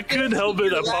 I couldn't help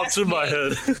it. That pops in my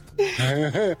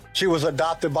head. She was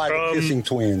adopted by the kissing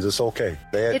twins. It's okay.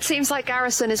 It seems like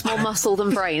Garrison is more muscle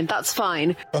than brain. That's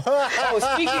fine. Oh,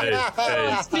 speaking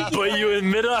Hey, but you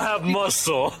admit I have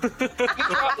muscle.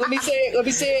 let me say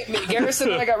it.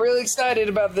 Garrison and I got really excited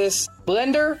about this.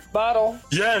 Blender bottle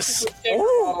Yes.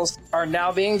 bottles are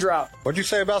now being dropped. What'd you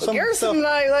say about some Garrison stuff? and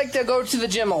I like to go to the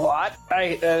gym a lot.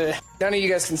 None of you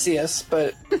guys can see us,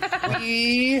 but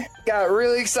we got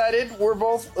really excited. We're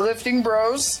both lifting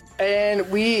bros, and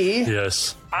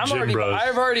Yes. Gym bros.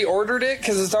 I've already ordered it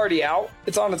because it's already out.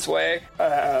 It's on its way.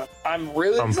 I'm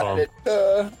really excited.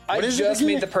 I is it just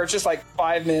again? made the purchase like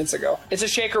 5 minutes ago. It's a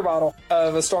shaker bottle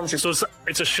of a Stormtrooper. So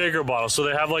it's a shaker bottle. So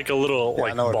they have like a little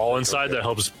I know what ball it is, inside okay. that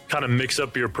helps kind of mix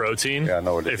up your protein. Yeah, I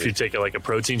know what it if is. you take it like a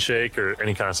protein shake or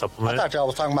any kind of I supplement. thought y'all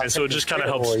was talking about And so it just kind of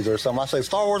helps. steroids or something. I say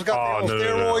Star Wars got Oh,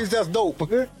 their own no. steroids. That's dope.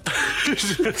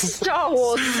 Star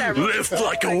Wars. Lift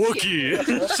like a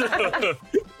Wookiee.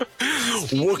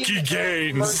 Wookiee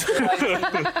gains.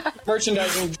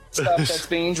 Merchandising stuff that's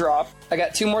being dropped. I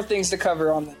got 2 more things to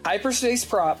cover on the Hyperspace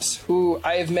Props, who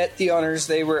I have met the owners.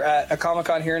 They were at a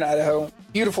Comic-Con here in Idaho.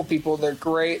 Beautiful people. They're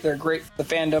great. They're great for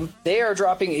the fandom. They are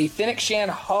dropping a Fennec Shan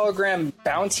hologram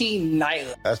bounty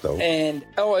nightly. That's dope. And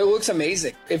it looks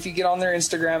amazing. If you get on their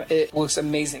Instagram, it looks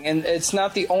amazing. And it's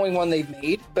not the only one they've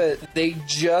made, but they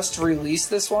just released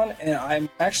this one, and I'm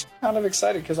actually kind of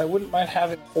excited because I wouldn't mind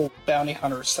having a whole bounty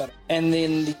hunter setup. And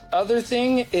then the other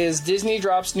thing is Disney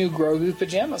drops new Grogu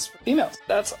pajamas for females.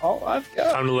 That's all I've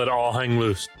got. Time to let it all hang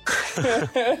loose.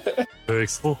 Very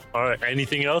cool. All right.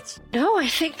 Anything else? No, I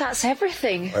think that's everything.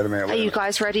 Wait a minute. Are you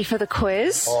guys ready for the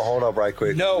quiz? Oh, hold up right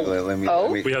quick. No. Let me. Oh?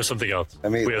 Let me, We have something else.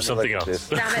 let me- We have let me something look at else.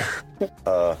 this. Damn it,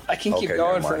 I can keep Okay,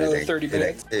 going never for mind. another It ain't- 30 it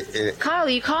ain't- minutes. Kyle,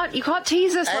 you can't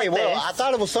tease us Hey, like well, this. I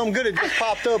thought it was something good. It just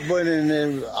popped up, but and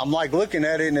then I'm like looking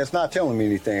at it, and it's not telling me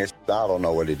anything. I don't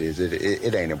know what it is.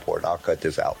 It ain't important. I'll cut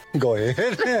this out. Go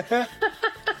ahead.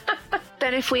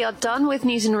 Then if we are done with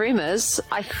news and rumors,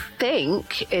 I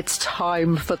think it's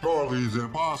time for... Charlie's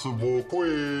Impossible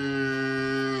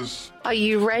Quiz. Are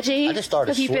you ready? I just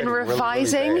started Have you been sweating really, really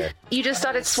revising? bad. You just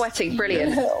started sweating.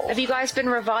 Brilliant. No. Have you guys been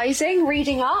revising,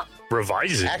 reading up?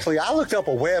 Revising. Actually, I looked up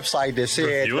a website that said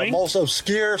the Reviewing? most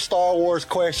obscure Star Wars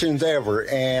questions ever,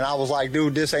 and I was like,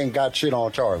 dude, this ain't got shit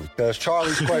on Charlie, because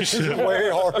Charlie's questions are way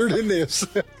harder than this.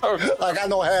 Like, I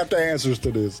know half the answers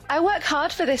to this. I work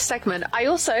hard for this segment.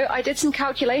 I did some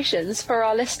calculations for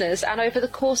our listeners, and over the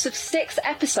course of 6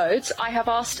 episodes, I have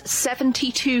asked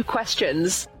 72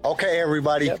 questions. Okay,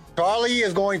 everybody. Charlie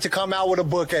is going to come out with a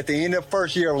book at the end of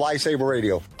first year of Lightsaber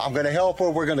Radio. I'm going to help her.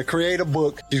 We're going to create a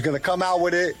book. She's going to come out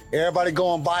with it. Everybody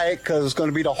go and buy it because it's going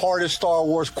to be the hardest Star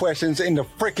Wars questions in the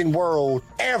freaking world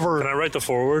ever. Can I write the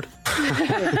foreword?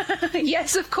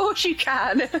 Yes, of course you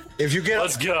can. If you get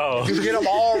Let's go. If you get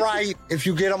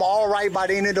them all right, by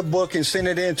the end of the book and send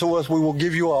it in to us, we will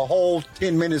give you a whole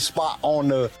 10-minute spot on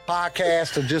the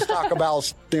podcast to just talk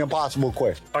about the impossible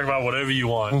question. Talk about whatever you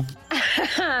want.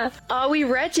 Are we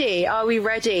ready? Are we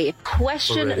ready?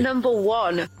 Question Ready. number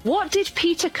 1. What did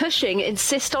Peter Cushing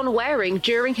insist on wearing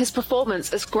during his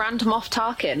performance as Grand Moff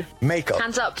Tarkin? Makeup.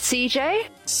 Hands up, CJ?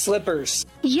 Slippers.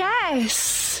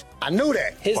 Yes! I knew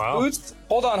that. His Wow. boots.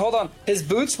 Hold on. His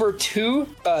boots were too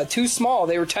small.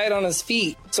 They were tight on his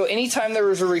feet. So anytime there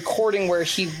was a recording where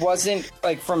he wasn't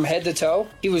like from head to toe,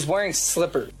 he was wearing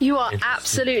slippers. You are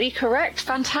absolutely correct.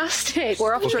 Fantastic.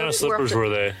 We're off What to kind of slippers were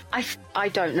they? I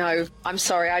don't know. I'm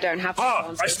sorry, I don't have the Ah,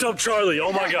 answer. I stumped Charlie.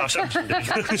 Oh my gosh.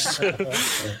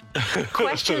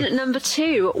 Question number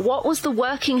 2. What was the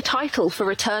working title for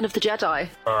Return of the Jedi?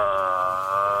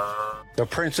 The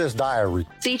Princess Diary.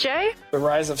 CJ? The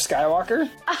Rise of Skywalker.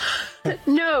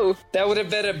 No. That would have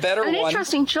been a better An one.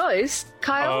 interesting choice.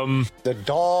 Kyle? The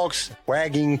Dog's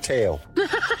Wagging Tail.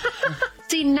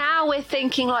 See, now we're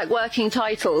thinking like working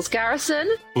titles.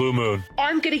 Garrison? Blue Moon.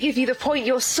 I'm going to give you the point.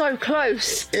 You're so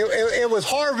close. It was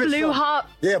Harvest. Blue Heart.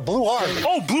 Yeah, Blue Harvest.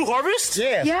 Oh, Blue Harvest?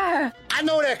 Yes. Yeah. I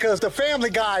know that because the Family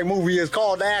Guy movie is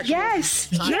called The Actual. Yes.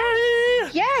 Yeah.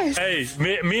 Yes. Hey,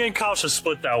 me and Kyle should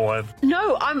split that one.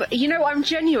 No, I'm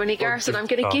genuinely, Garrison. I'm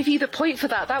going to give you the point for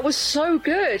that. That was so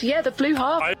good. Yeah, the Blue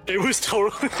Heart. It was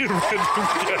totally random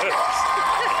guess.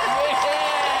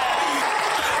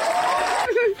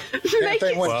 Make Everything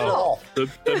it went stop. off.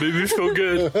 That made me feel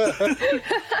good.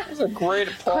 That's a great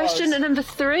applause. Question number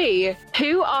 3.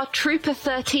 Who are Trooper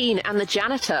 13 and the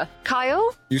janitor?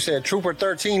 Kyle? You said Trooper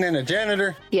 13 and the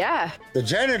janitor? Yeah. The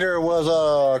janitor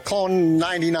was Clone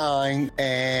 99,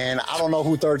 and I don't know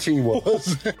who 13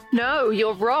 was. No,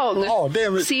 you're wrong. Oh,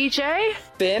 damn it. CJ?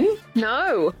 Finn?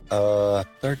 No.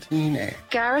 13 and...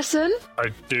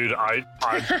 I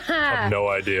have no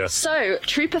idea. So,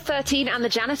 Trooper 13 and the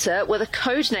janitor were the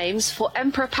code names for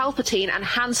Emperor Palpatine and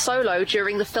Han Solo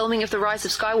during the filming of The Rise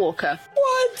of Skywalker.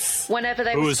 What? Whenever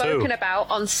they Who were was spoken who? about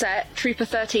on set, Trooper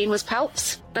 13 was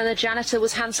Palps, and the janitor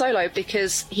was Han Solo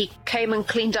because he came and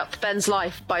cleaned up Ben's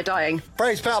life by dying.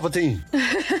 Praise Palpatine.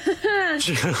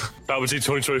 Palpatine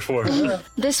 2024.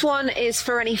 This one is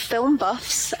for any film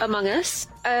buffs among us.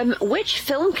 Which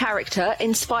film character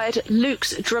inspired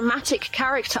Luke's dramatic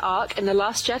character arc in The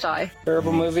Last Jedi?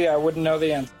 Terrible movie. I wouldn't know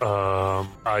the answer.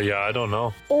 Yeah, I don't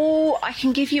know. Or I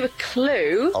can give you a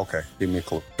clue. Okay, give me a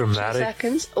clue. 2 Dramatic.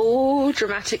 seconds. Oh,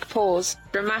 dramatic pause.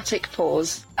 Dramatic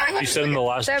pause. You said in The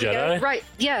Last There we go. Jedi? Right,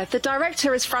 yeah, the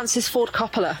director is Francis Ford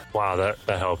Coppola. Wow, that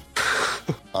helped.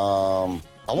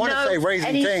 I want to No, say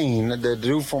Raising Cain, the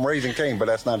dude from Raising Cain, but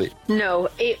that's not it. No,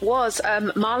 it was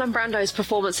Marlon Brando's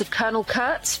performance of Colonel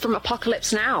Kurtz from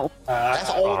Apocalypse Now. That's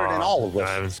older than all of us.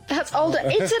 I haven't- That's older.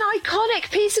 It's an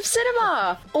iconic piece of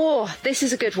cinema. Oh, this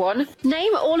is a good one.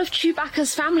 Name all of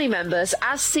Chewbacca's family members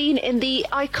as seen in the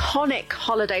iconic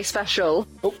holiday special.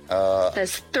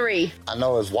 There's 3. I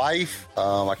know his wife.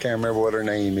 I can't remember what her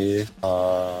name is.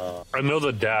 I know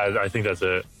the dad. I think that's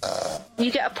it.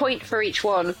 You get a point for each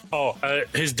one. Oh,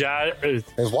 his dad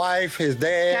His wife, his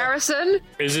dad. Garrison?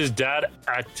 is his dad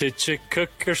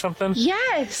Atichikuk or something?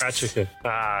 Yes. Atichikuk.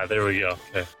 Ah, there we go.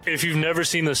 Okay. If you've never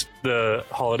seen the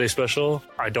holiday special,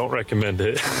 I don't recommend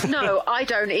it. No, I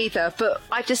don't either, but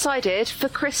I've decided for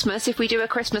Christmas, if we do a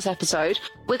Christmas episode,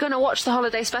 we're going to watch the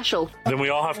holiday special. Then we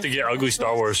all have to get ugly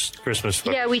Star Wars Christmas.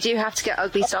 Sweater. Yeah, we do have to get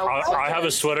ugly Star Wars. I have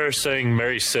a sweater saying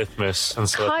Merry Sithmas. And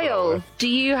so that's what I Kyle, wear. do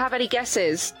you have any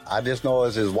guesses? I just know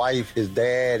it's his wife, his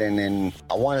dad, and then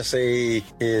I want to say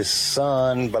his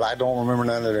son, but I don't remember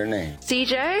none of their names.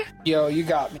 CJ? Yo, you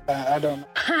got me. I don't know.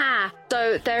 Ha!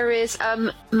 So there is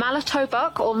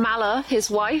Malatobuk, or Mala, his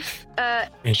wife,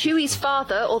 Chewie's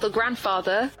father, or the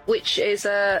grandfather, which is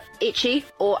Itchy,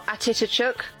 or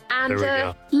Atitachuk, and There we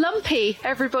go. Lumpy,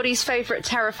 everybody's favourite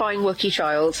terrifying Wookiee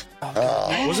child.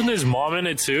 Wasn't his mom in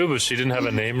it too, but she didn't have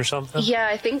a name or something? Yeah,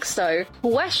 I think so.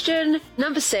 Question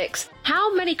number 6.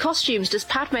 How many costumes does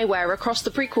Padme wear across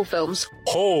the prequel films?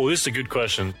 Oh, this is a good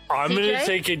question. I'm going to CJ?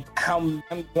 take it.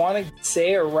 I want to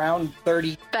say around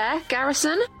 30. Bear,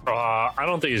 Garrison, I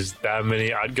don't think it's that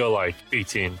many. I'd go like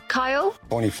 18. Kyle?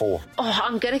 24. Oh,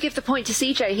 I'm going to give the point to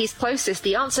CJ. He's closest.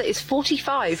 The answer is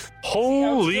 45.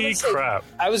 Holy crap.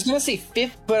 I was going to say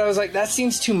 50, but I was like, that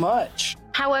seems too much.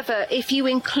 However, if you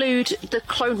include the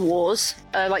Clone Wars,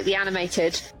 like the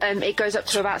animated, it goes up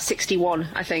to about 61,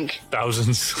 I think.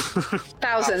 Thousands.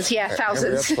 Thousands, yeah, Every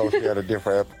thousands. episode she had a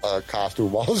different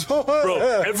costume also.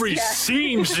 Bro, every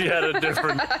scene she had a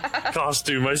different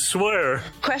costume, I swear.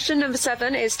 Question number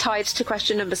 7 is tied to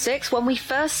question number 6. When we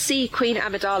first see Queen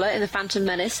Amidala in The Phantom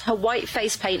Menace, her white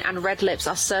face paint and red lips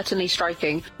are certainly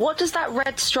striking. What does that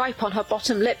red stripe on her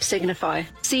bottom lip signify?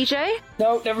 CJ?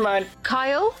 No, never mind.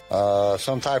 Kyle?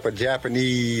 Some type of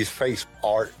Japanese face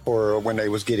art for when they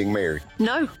was getting married.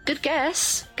 No. Good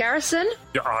guess. Garrison?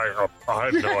 Yeah, I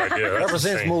have no idea. That's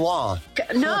Represents insane. Mulan.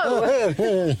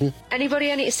 No. Anybody?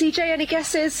 CJ? Any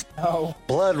guesses? No.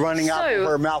 Blood running out So- of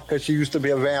her mouth because she used to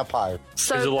be a vampire.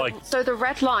 So, Is it like- so the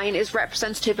red line is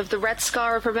representative of the Red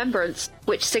Scar of Remembrance,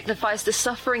 which signifies the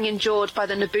suffering endured by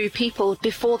the Naboo people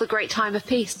before the Great Time of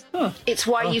Peace. It's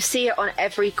why you see it on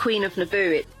every Queen of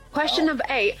Naboo. Question number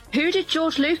 8. Who did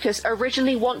George Lucas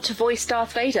originally want to voice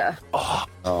Darth Vader?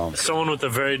 Someone with a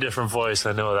very different voice,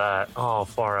 I know that. Oh,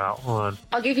 far out. Hold on.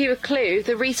 I'll give you a clue.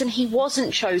 The reason he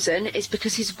wasn't chosen is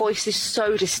because his voice is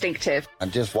so distinctive. I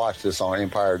just watched this on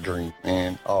Empire Dream,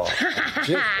 and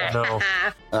No.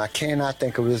 and I cannot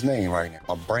think of his name right now.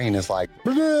 My brain is like,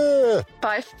 bleh.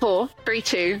 5, 4, 3,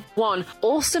 2, 1.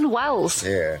 Orson Welles.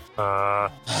 Yeah.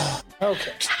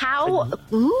 Okay. How?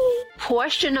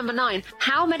 Question number 9.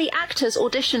 How many actors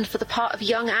auditioned for the part of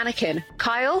young Anakin?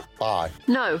 Kyle? 5.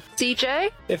 No.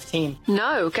 CJ? 15.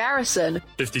 No. Garrison?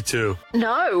 52.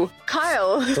 No.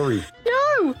 Kyle? 3.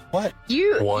 No. What?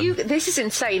 One. This is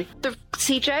insane. The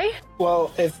CJ?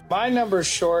 Well, if my number's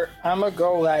short, I'm gonna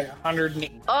go like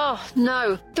 108. Oh,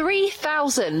 no.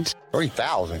 3,000.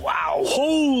 3,000. Wow.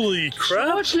 Holy crap!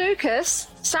 George Lucas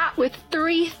sat with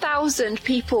 3,000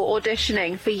 people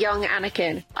auditioning for young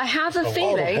Anakin. I have a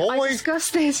feeling,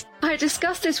 I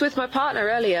discussed this with my partner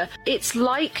earlier. It's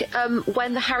like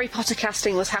when the Harry Potter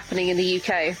casting was happening in the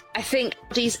UK. I think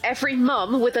every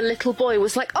mum with a little boy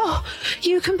was like, oh,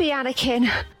 you can be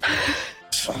Anakin.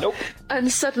 Nope.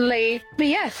 And suddenly,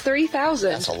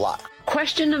 3,000. That's a lot.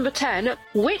 Question number 10.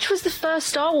 Which was the first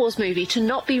Star Wars movie to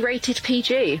not be rated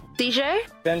PG? DJ?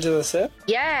 Revenge of the Sith?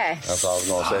 Yes. That's all I was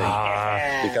going to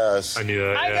say. Because I knew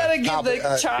that. I gotta give the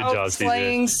Good child job,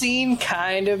 slaying scene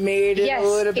kind of made it Yes, a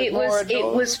little bit more it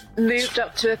adult. was moved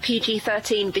up to a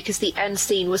PG-13 because the end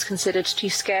scene was considered too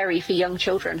scary for young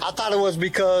children. I thought it was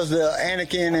because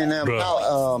Anakin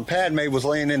and Padme was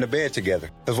laying in the bed together.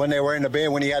 Because when they were in the bed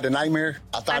when he had the nightmare,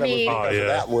 I thought it was because of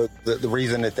that was the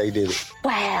reason that they did it.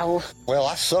 Well,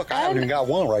 I suck. I haven't even got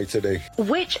one right today.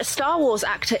 which Star Wars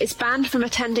actor is banned from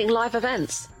attending live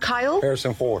events? Kyle?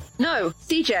 Harrison Ford. No,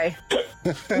 CJ.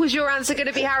 Was your answer going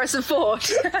to be Harrison Ford?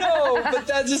 No, but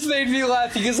that just made me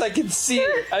laugh because I could see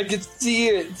it. I could see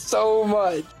it so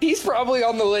much. He's probably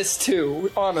on the list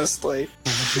too, honestly.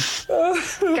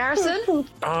 Garrison?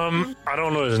 I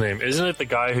don't know his name. Isn't it the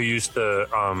guy who used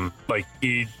to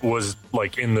he was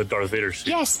like in the Darth Vader suit?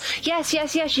 Yes.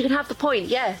 You can have the point.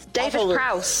 Yes, David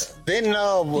Prowse. You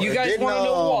guys want to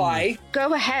know why?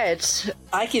 Go ahead.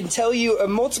 I can tell you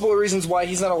multiple reasons why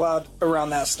he's not allowed around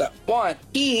that stuff. One,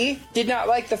 he did not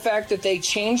like the fact that they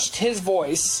changed his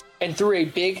voice and threw a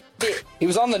big fit.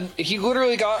 He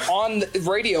literally got on the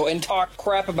radio and talked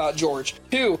crap about George.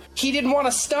 Two, he didn't want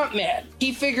a stunt man.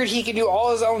 He figured he could do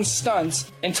all his own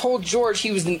stunts and told George he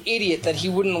was an idiot that he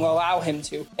wouldn't allow him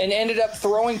to, and ended up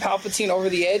throwing Palpatine over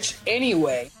the edge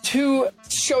anyway to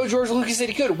show George Lucas that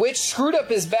he could, which screwed up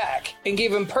his back and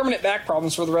gave him permanent back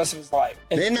problems for the rest of his life.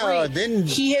 And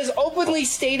he has openly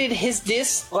stated his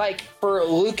dislike for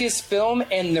Lucasfilm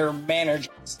and their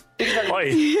managers.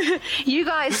 You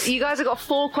guys have got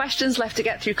 4 questions left to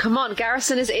get through. Come on,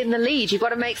 Garrison is in the lead. You've got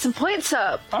to make some points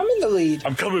up. I'm in the lead.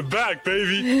 I'm coming back,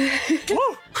 baby.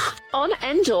 On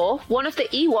Endor, one of the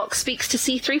Ewoks speaks to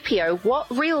C-3PO. What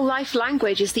real-life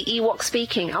language is the Ewok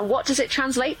speaking, and what does it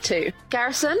translate to?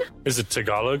 Garrison? Is it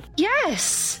Tagalog?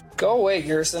 Yes. Go away,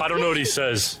 Garrison. I don't know what he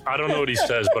says,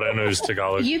 but I know it's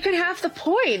Tagalog. You can have the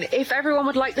point. If everyone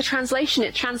would like the translation,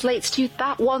 it translates to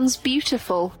 "that one's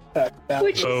beautiful,"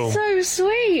 which is so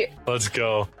sweet. Let's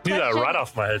go. Knew that right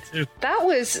off my head too. That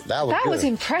was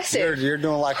impressive. You're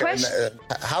doing like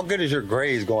how good is your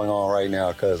grades going on right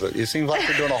now? Because it seems like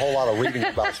you're doing a whole lot of reading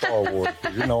about Star Wars.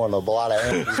 You're knowing a lot of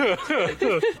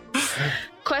answers.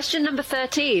 Question number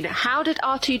 13. How did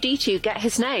R2-D2 get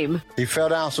his name? He fell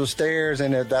down some stairs,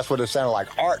 and that's what it sounded like.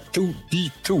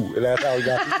 R2-D2. And that's how he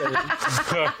got his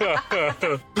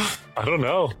name. I don't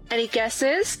know. Any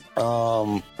guesses?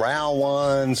 Round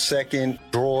 1, second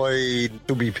droid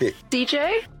to be picked.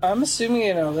 DJ? I'm assuming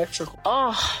an electrical.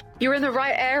 Oh, you're in the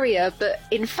right area, but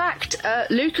in fact,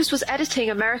 Lucas was editing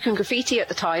American Graffiti at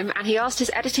the time, and he asked his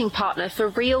editing partner for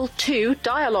Real 2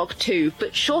 Dialogue 2,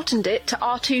 but shortened it to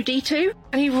R2-D2,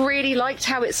 and he really liked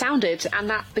how it sounded, and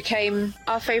that became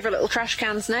our favourite little trash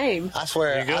can's name. I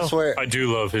swear. I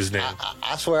do love his name.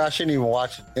 I swear I shouldn't even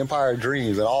watch Empire of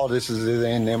Dreams, and all this is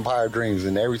in Empire of Dreams,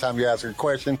 and every time you ask a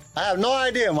question, I have no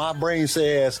idea. My brain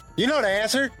says, you know the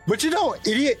answer, but you don't,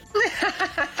 idiot.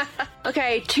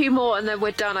 Okay, 2 more and then we're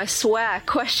done, I swear.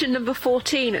 Question number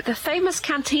 14. The famous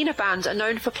Cantina band are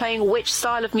known for playing which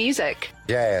style of music?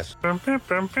 Jazz.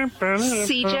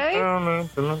 CJ?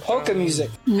 Polka music.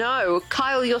 No.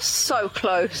 Kyle, you're so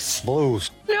close.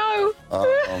 Blues. No.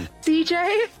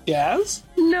 CJ? Jazz?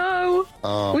 No.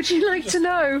 Would you like to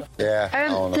know? Yeah, I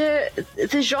don't know.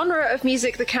 The genre of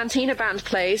music the Cantina band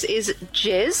plays is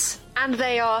jizz, and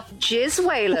they are jizz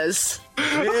wailers.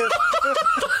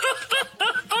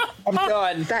 I'm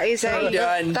done. That is a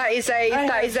done. That is a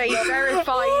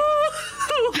verified.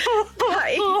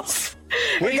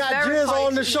 We got jizz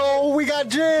on the show. We got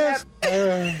jizz.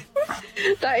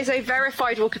 That is a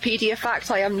verified Wikipedia fact.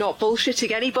 I am not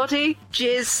bullshitting anybody.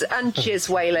 Jizz and jizz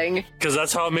wailing. Because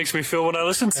that's how it makes me feel when I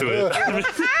listen to it.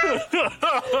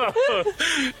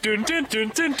 Dun, dun, dun,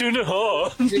 dun, dun,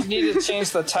 oh. You need to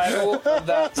change the title of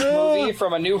that movie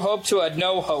from A New Hope to A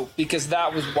No Hope, because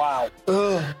that was wow.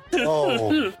 Oh,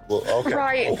 well, okay.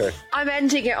 Right. Okay. I'm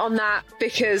ending it on that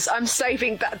because I'm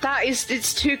saving that.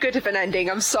 It's too good of an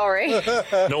ending. I'm sorry.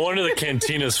 No wonder the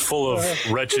cantina's full of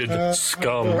wretched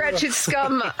scum. Wretched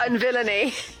scum and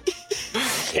villainy.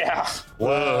 Yeah.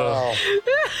 Wow.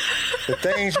 The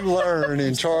things you learn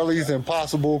in Charlie's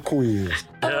Impossible Quiz.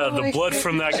 Yeah, the blood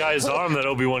from that guy's arm that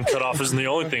Obi-Wan cut off isn't the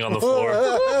only thing on the floor.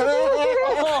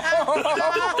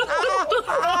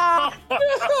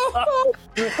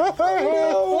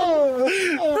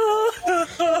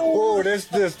 Oh,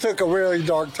 this took a really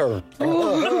dark turn.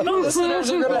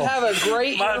 Listeners are going to have a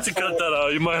great. You might have to cut that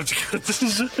out. You might have to cut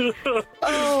this.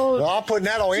 Well, I'm putting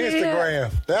that on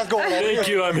Instagram. That's going on. Thank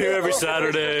you. I'm here every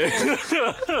Saturday.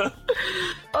 To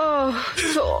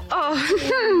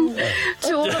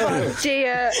all of our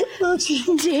dear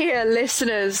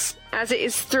listeners, as it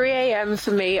is 3 a.m.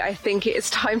 for me, I think it is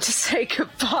time to say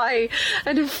goodbye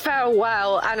and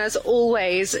farewell. And as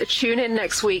always, tune in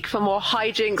next week for more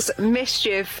hijinks,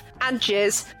 mischief, and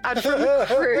jizz. And from the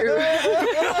crew,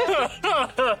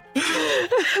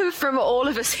 from all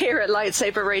of us here at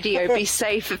Lightsaber Radio, be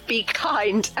safe, be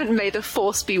kind, and may the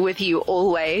Force be with you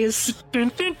always. May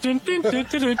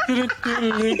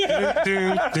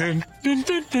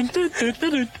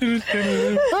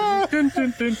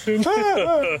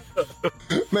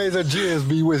the jizz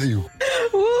be with you.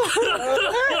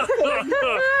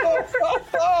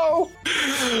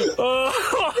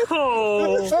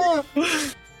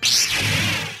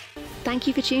 Thank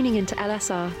you for tuning in to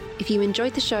LSR. If you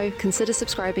enjoyed the show, consider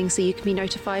subscribing so you can be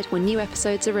notified when new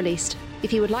episodes are released.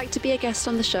 If you would like to be a guest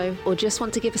on the show or just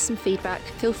want to give us some feedback,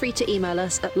 feel free to email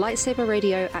us at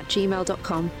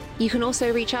lightsaberradio@gmail.com. You can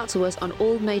also reach out to us on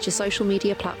all major social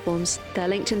media platforms. They're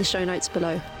linked in the show notes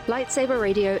below. Lightsaber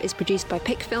Radio is produced by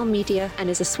Pick Film Media and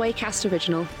is a Swaycast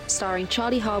original, starring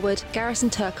Charlie Harwood,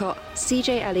 Garrison Turcott,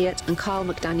 CJ Elliott, and Carl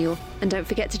McDaniel. And don't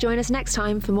forget to join us next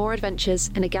time for more adventures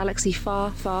in a galaxy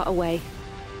far, far away.